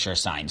non-kosher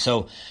sign.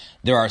 So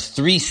there are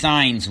 3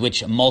 signs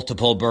which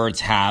multiple birds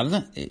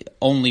have,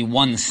 only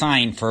 1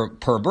 sign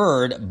per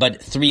bird,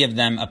 but 3 of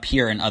them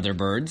appear in other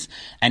birds,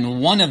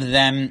 and 1 of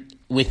them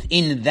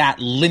within that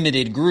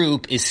limited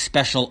group is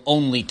special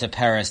only to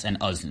Paris and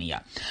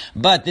Oznia.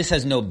 But this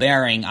has no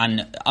bearing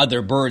on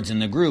other birds in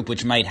the group,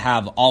 which might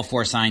have all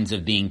 4 signs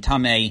of being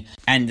Tameh,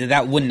 and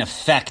that wouldn't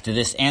affect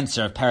this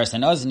answer of Paris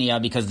and Oznia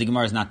because the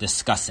Gemara is not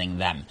discussing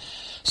them.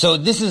 So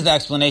this is the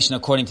explanation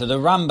according to the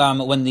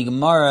Rambam. When the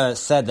Gemara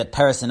said that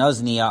Paris and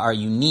Oznia are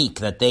unique,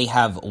 that they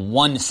have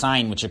 1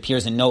 sign which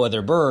appears in no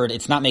other bird,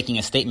 it's not making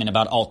a statement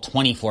about all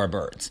 24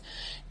 birds.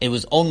 It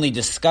was only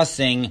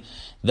discussing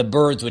the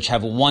birds which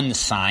have 1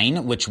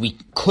 sign, which we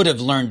could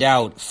have learned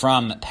out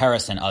from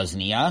Paris and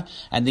Oznia,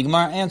 and the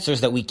Gemara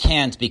answers that we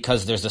can't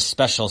because there's a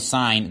special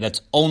sign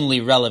that's only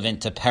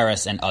relevant to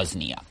Paris and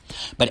Oznia.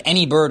 But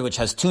any bird which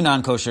has 2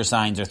 non-kosher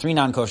signs, or 3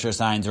 non-kosher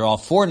signs, or all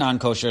 4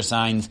 non-kosher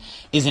signs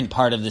isn't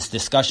part of this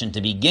discussion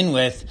to begin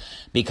with,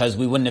 because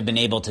we wouldn't have been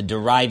able to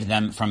derive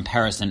them from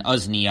Paris and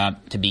Oznia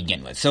to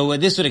begin with. So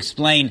this would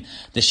explain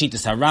the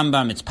Shittas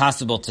HaRambam. It's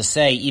possible to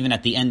say, even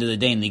at the end of the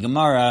day in the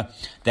Gemara,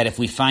 that if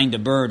we find a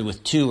bird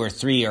with 2 or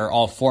 3 or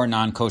all 4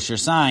 non-kosher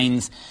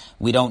signs,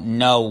 we don't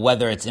know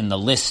whether it's in the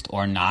list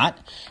or not.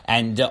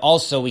 And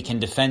also we can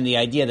defend the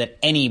idea that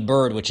any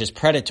bird which is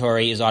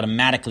predatory is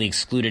automatically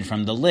excluded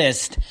from the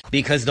list,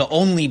 because the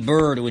only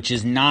bird which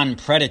is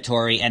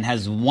non-predatory and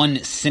has 1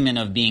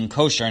 siman of being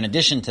kosher in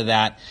addition to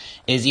that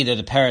is either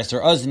the Paris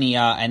or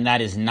Oznia, and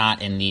that is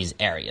not in these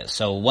areas.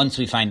 So once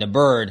we find a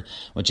bird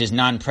which is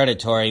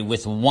non-predatory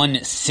with 1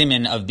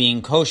 siman of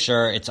being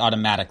kosher, it's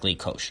automatically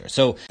kosher.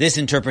 So this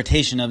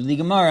interpretation of the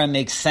Gemara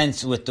makes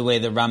sense with the way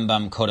the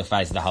Rambam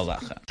codifies the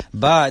halacha.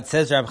 But,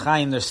 says Rab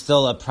Chaim, there's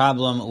still a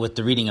problem with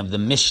the reading of the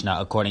Mishnah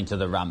according to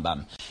the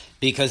Rambam.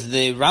 Because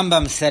the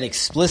Rambam said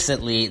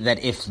explicitly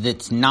that if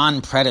it's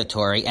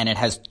non-predatory and it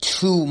has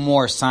 2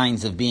 more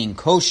signs of being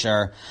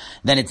kosher,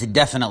 then it's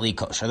definitely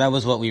kosher. That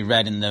was what we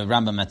read in the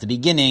Rambam at the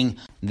beginning,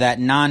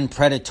 that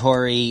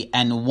non-predatory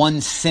and 1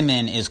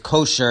 siman is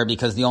kosher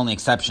because the only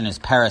exception is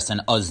Paris and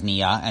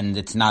Oznia, and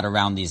it's not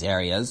around these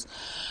areas.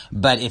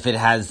 But if it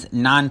has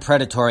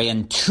non-predatory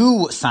and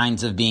 2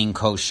 signs of being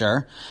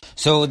kosher,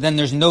 so then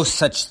there's no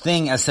such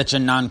thing as such a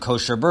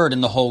non-kosher bird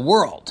in the whole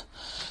world.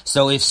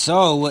 So if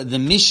so, the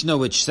Mishnah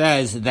which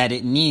says that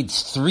it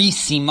needs 3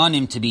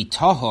 simanim to be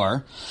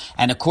tahor,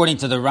 and according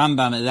to the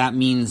Rambam, that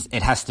means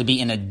it has to be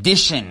in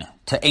addition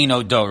to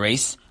Eino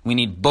Dores. We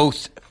need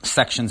both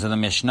sections of the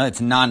Mishnah.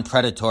 It's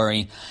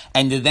non-predatory.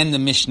 And then the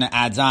Mishnah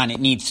adds on, it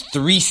needs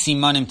 3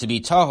 simanim to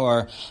be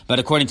tahor, but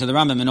according to the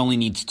Rambam, it only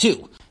needs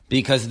 2.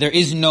 Because there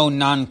is no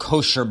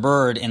non-kosher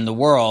bird in the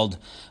world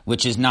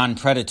which is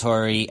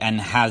non-predatory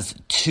and has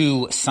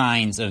 2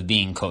 signs of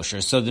being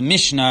kosher. So the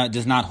Mishnah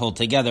does not hold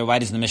together. Why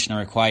does the Mishnah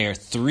require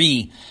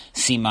 3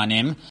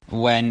 simanim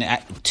when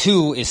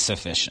 2 is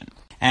sufficient?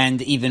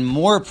 And even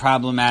more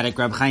problematic,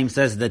 Rab Chaim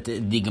says that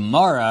the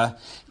Gemara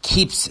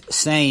keeps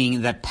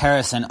saying that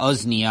Paris and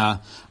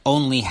Oznia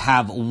only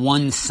have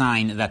 1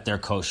 sign that they're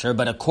kosher,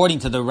 but according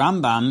to the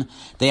Rambam,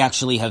 they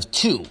actually have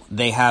 2.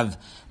 They have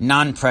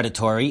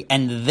non-predatory,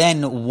 and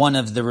then 1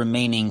 of the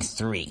remaining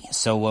 3.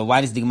 So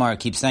why does the Gemara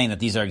keep saying that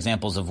these are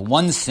examples of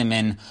 1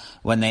 siman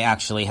when they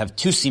actually have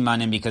 2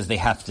 simanim, because they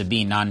have to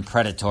be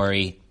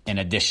non-predatory in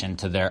addition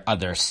to their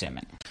other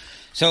siman?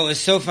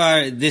 So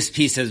far, this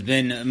piece has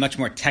been much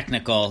more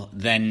technical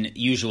than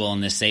usual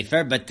in this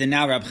Sefer, but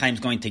now Rab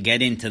Chaim's going to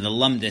get into the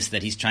lumdis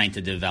that he's trying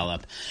to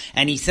develop.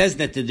 And he says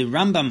that the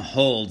Rambam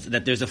holds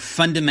that there's a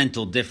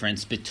fundamental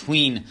difference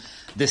between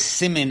the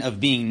siman of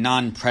being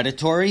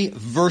non-predatory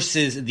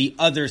versus the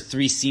other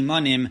 3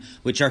 simanim,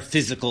 which are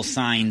physical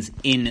signs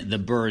in the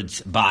bird's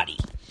body.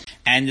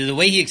 And the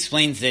way he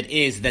explains it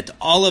is that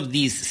all of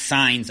these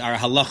signs are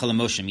halacha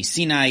l'Moshe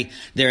Misinai.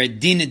 They're a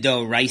din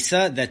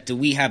d'oraisa, that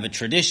we have a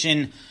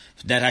tradition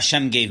that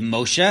Hashem gave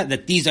Moshe,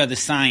 that these are the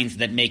signs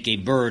that make a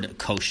bird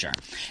kosher.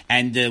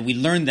 And we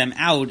learn them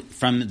out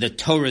from the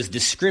Torah's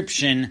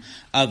description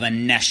of a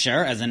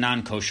nesher as a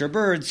non-kosher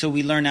bird, so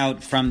we learn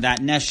out from that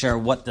nesher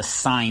what the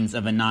signs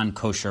of a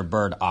non-kosher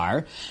bird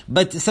are.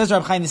 But says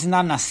Rab Chaim, this is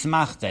not an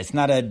asmachta, it's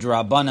not a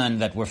drabanan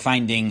that we're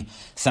finding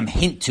some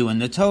hint to in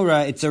the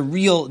Torah, it's a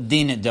real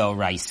din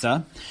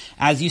d'oraisa,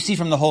 as you see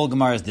from the whole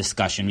Gemara's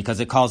discussion, because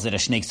it calls it a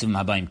shnei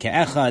ksuvim habayim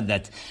ke'echad,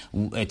 that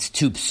it's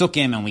 2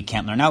 psukim and we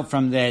can't learn out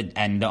from that,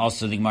 and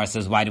also the Gemara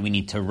says, why do we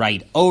need to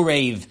write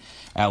orev?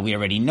 We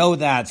already know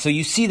that. So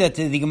you see that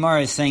the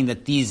Gemara is saying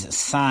that these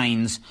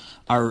signs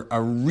are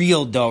a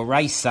real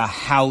d'oraisa,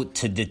 how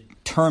to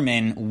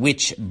determine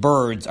which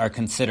birds are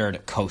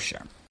considered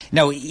kosher.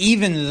 Now,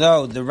 even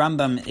though the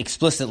Rambam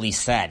explicitly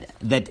said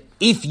that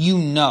if you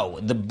know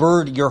the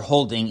bird you're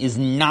holding is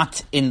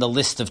not in the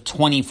list of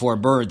 24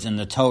 birds in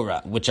the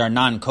Torah, which are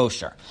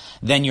non-kosher,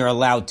 then you're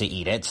allowed to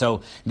eat it.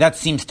 So that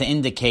seems to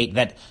indicate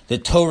that the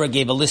Torah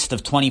gave a list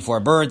of 24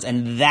 birds,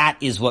 and that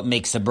is what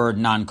makes a bird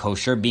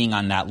non-kosher, being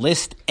on that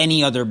list.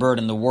 Any other bird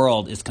in the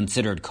world is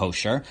considered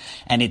kosher,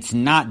 and it's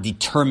not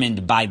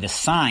determined by the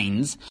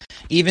signs.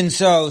 Even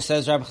so,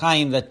 says Rab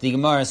Chaim, that the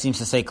Gemara seems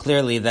to say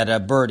clearly that a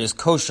bird is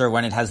kosher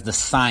when it has the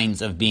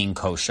signs of being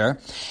kosher.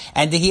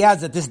 And he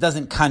adds that this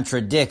doesn't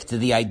contradict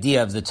the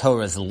idea of the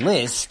Torah's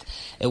list.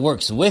 It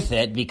works with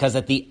it, because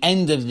at the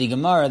end of the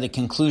Gemara, the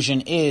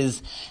conclusion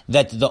is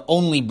that the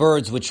only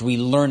birds which we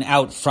learn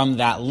out from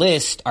that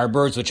list are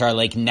birds which are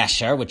like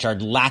Nesher, which are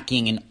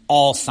lacking in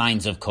all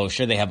signs of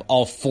kosher. They have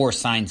all 4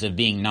 signs of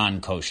being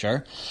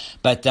non-kosher.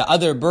 But the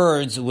other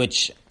birds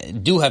which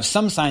do have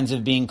some signs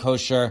of being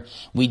kosher,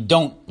 we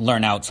don't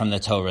learn out from the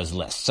Torah's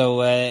list.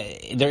 So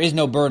there is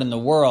no bird in the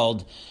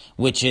world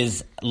which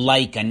is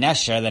like a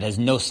nesher that has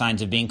no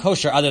signs of being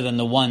kosher other than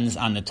the ones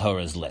on the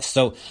Torah's list.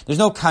 So there's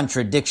no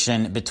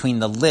contradiction between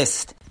the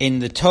list in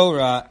the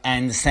Torah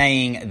and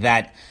saying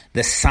that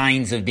the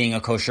signs of being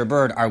a kosher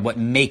bird are what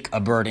make a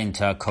bird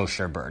into a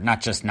kosher bird, not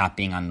just not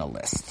being on the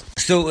list.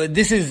 So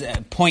this is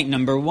point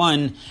number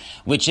 1,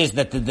 which is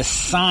that the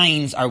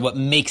signs are what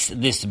makes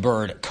this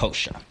bird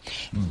kosher.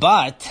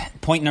 But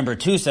point number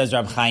 2, says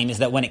Rab Chaim, is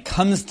that when it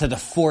comes to the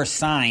 4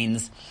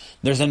 signs,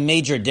 there's a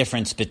major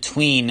difference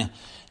between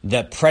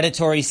the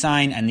predatory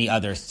sign and the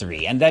other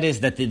 3. And that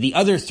is that the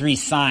other 3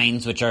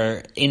 signs, which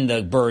are in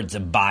the bird's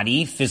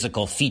body,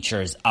 physical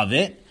features of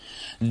it,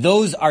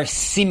 those are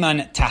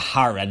siman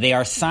tahara. They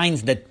are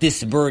signs that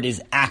this bird is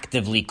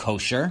actively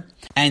kosher.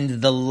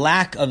 And the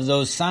lack of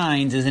those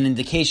signs is an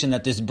indication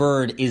that this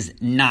bird is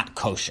not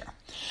kosher.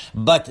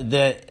 But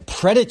the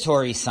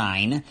predatory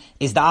sign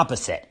is the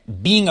opposite.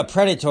 Being a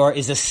predator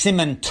is a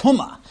siman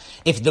tuma.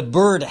 If the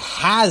bird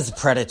has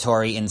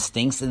predatory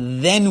instincts,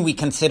 then we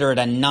consider it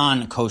a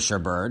non-kosher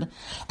bird.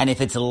 And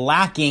if it's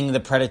lacking the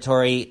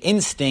predatory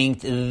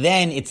instinct,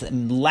 then it's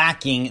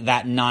lacking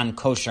that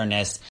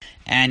non-kosherness,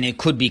 and it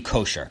could be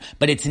kosher.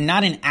 But it's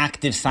not an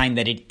active sign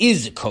that it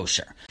is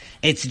kosher.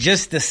 It's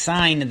just a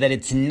sign that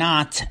it's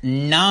not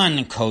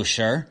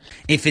non-kosher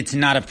if it's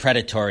not a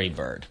predatory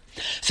bird.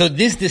 So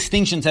this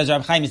distinction, says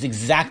Rab Chaim, is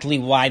exactly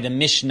why the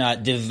Mishnah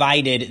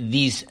divided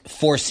these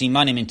 4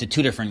 simanim into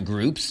 2 different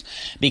groups.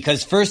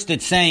 Because first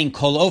it's saying,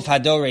 Kol of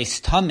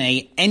hadores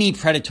tamei, any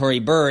predatory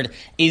bird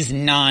is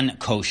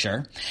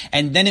non-kosher.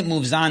 And then it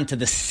moves on to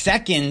the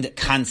second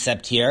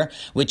concept here,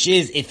 which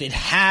is if it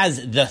has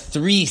the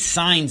 3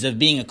 signs of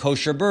being a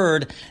kosher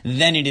bird,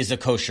 then it is a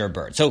kosher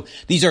bird. So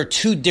these are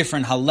 2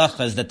 different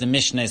halachas that the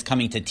Mishnah is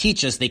coming to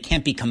teach us. They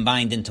can't be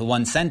combined into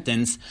one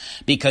sentence,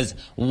 because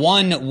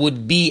one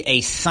would be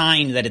a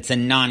sign that it's a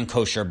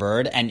non-kosher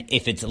bird, and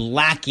if it's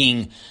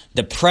lacking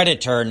the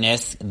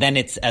predatorness, then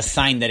it's a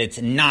sign that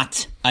it's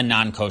not a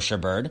non-kosher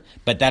bird,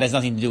 but that has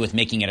nothing to do with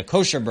making it a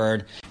kosher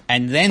bird.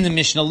 And then the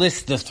Mishnah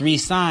lists the 3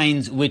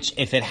 signs which,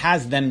 if it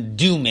has them,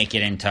 do make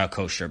it into a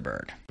kosher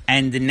bird.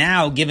 And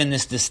now, given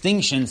this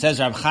distinction, says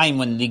Rab Chaim,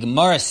 when the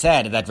Gemara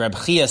said that Rab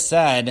Chia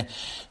said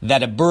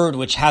that a bird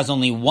which has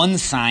only 1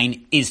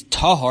 sign is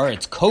tahor,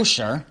 it's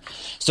kosher,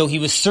 so he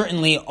was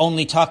certainly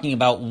only talking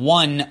about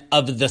one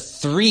of the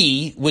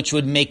 3 which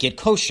would make it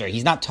kosher.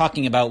 He's not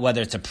talking about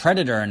whether it's a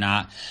predator or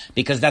not,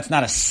 because that's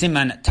not a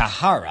siman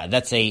tahara.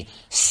 That's a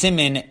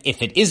siman,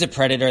 if it is a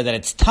predator, that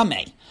it's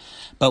tameh.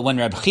 But when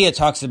Rab Chia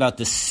talks about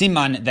the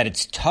siman that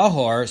it's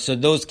tahor, so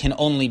those can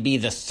only be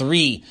the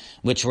 3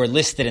 which were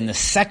listed in the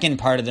second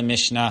part of the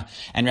Mishnah.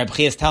 And Rab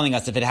Chia is telling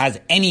us if it has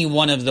any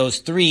one of those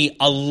 3,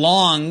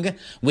 along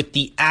with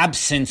the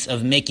absence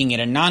of making it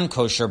a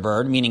non-kosher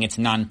bird, meaning it's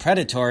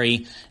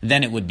non-predatory,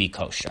 then it would be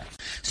kosher.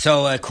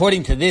 So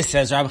according to this,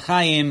 says Rab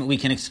Chaim, we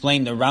can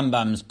explain the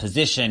Rambam's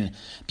position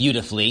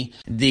beautifully.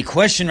 The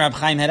question Rab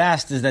Chaim had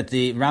asked is that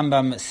the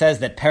Rambam says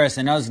that Peres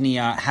and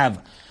Ozniya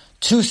have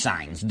 2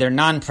 signs. They're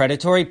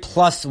non-predatory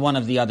plus one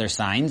of the other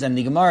signs. And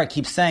the Gemara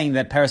keeps saying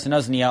that Peres and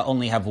Ozniya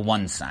only have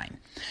 1 sign.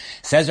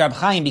 Says Rab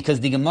Chaim, because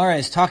the Gemara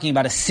is talking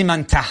about a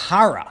siman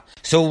tahara.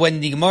 So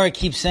when the Gemara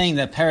keeps saying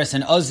that Peres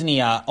and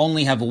Ozniya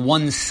only have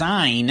 1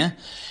 sign,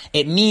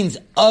 it means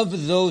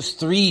of those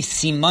 3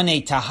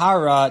 simane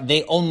tahara,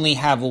 they only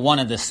have one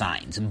of the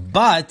signs.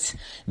 But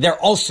they're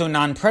also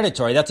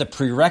non-predatory. That's a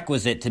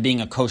prerequisite to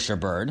being a kosher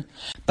bird.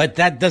 But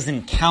that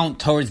doesn't count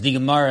towards the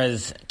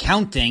Gemara's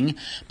counting,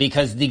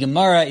 because the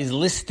Gemara is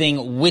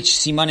listing which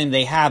simanim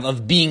they have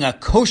of being a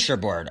kosher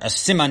bird, a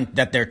siman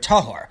that they're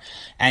tahor.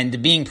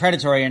 And being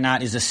predatory or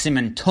not is a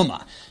siman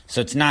tuma.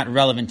 So it's not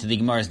relevant to the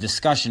Gemara's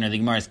discussion or the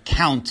Gemara's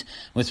count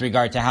with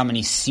regard to how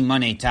many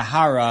simane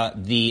tahara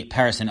the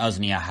Peres and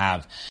Ozniya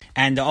have.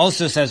 And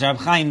also, says Rab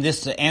Chaim,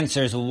 this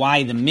answers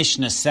why the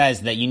Mishnah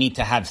says that you need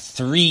to have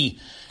 3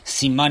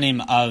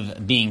 simanim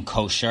of being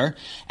kosher.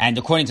 And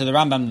according to the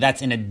Rambam,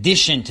 that's in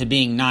addition to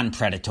being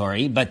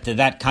non-predatory, but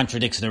that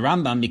contradicts the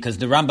Rambam, because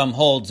the Rambam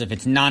holds if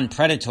it's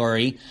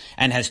non-predatory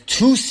and has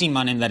 2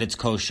 simanim that it's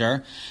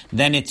kosher,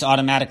 then it's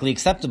automatically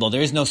acceptable.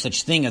 There is no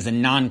such thing as a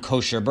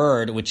non-kosher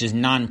bird, which is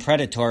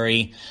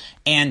non-predatory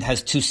and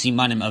has 2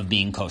 simanim of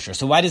being kosher.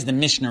 So why does the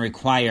Mishnah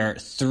require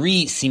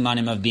 3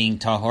 simanim of being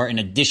tahor in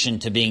addition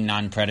to being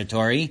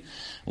non-predatory,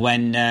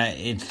 when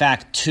in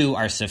fact 2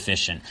 are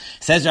sufficient?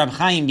 Says Rab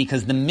Chaim,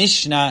 because the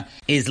Mishnah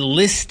is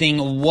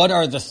listing what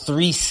are the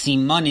 3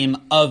 simanim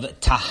of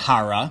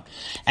tahara,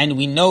 and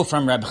we know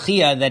from Rab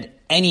Chia that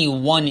any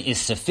one is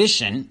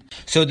sufficient.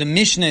 So the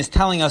Mishnah is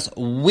telling us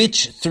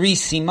which 3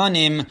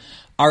 simanim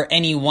are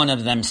any one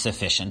of them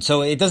sufficient.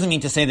 So it doesn't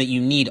mean to say that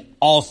you need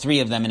all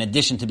 3 of them in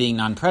addition to being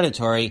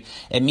non-predatory.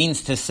 It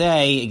means to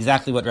say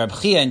exactly what Rab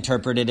Chia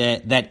interpreted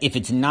it, that if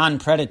it's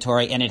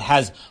non-predatory and it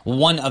has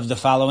one of the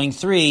following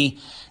 3,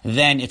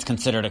 then it's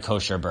considered a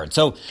kosher bird.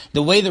 So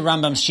the way the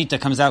Rambam's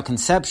Shita comes out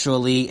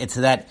conceptually, it's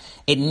that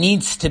it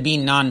needs to be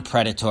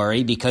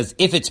non-predatory, because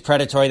if it's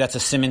predatory, that's a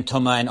siman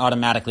tumah, and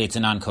automatically it's a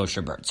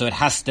non-kosher bird. So it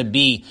has to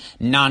be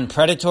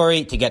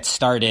non-predatory to get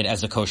started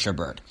as a kosher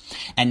bird.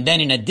 And then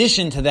in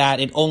addition to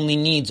that, it only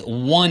needs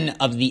one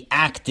of the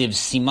active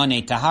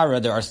simanei tahara.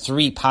 There are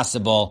 3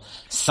 possible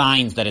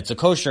signs that it's a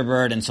kosher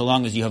bird, and so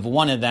long as you have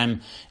one of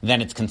them,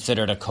 then it's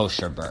considered a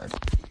kosher bird.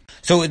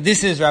 So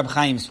this is Rab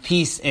Chaim's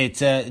piece.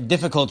 It's a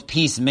difficult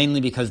piece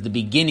mainly because the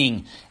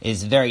beginning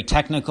is very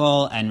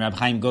technical, and Rab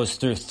Chaim goes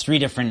through 3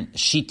 different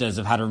shitas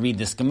of how to read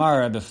this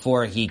Gemara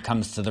before he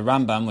comes to the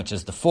Rambam, which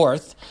is the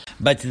 4th.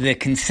 But the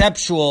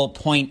conceptual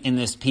point in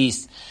this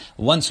piece,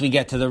 once we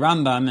get to the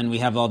Rambam and we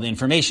have all the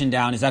information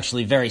down, is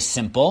actually very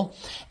simple.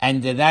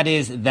 And that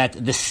is that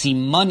the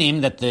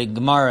simanim that the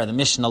Gemara, the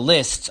Mishnah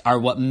lists, are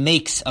what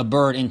makes a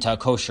bird into a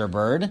kosher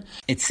bird.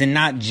 It's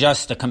not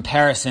just a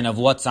comparison of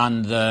what's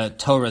on the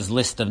Torah's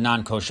list of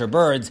non-kosher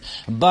birds,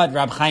 but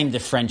Rab Chaim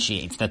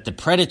differentiates that the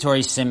predatory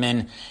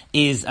siman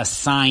is a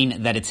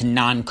sign that it's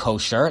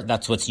non-kosher.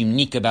 That's what's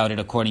unique about it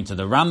according to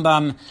the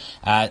Rambam.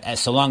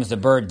 So long as the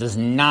bird does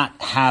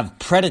not have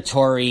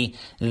predatory,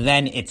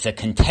 then it's a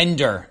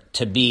contender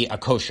to be a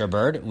kosher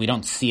bird. We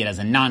don't see it as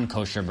a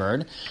non-kosher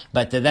bird.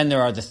 But then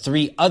there are the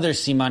 3 other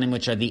simanim,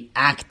 which are the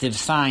active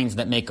signs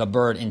that make a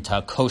bird into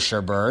a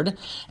kosher bird.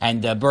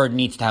 And a bird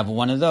needs to have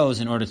one of those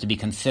in order to be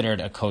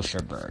considered a kosher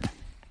bird.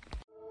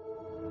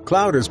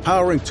 Cloud is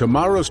powering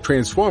tomorrow's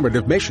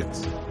transformative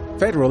missions.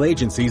 Federal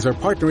agencies are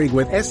partnering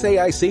with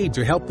SAIC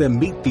to help them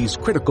meet these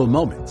critical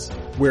moments,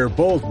 where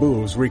bold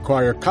moves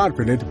require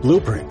confident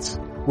blueprints,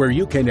 where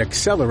you can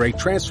accelerate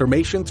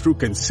transformation through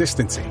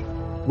consistency,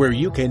 where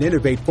you can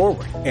innovate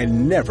forward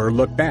and never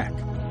look back.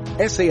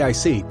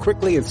 SAIC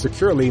quickly and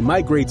securely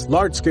migrates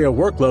large-scale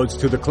workloads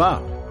to the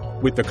cloud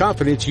with the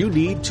confidence you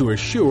need to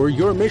assure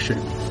your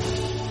mission.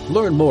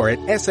 Learn more at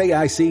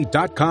SAIC.com/cloud.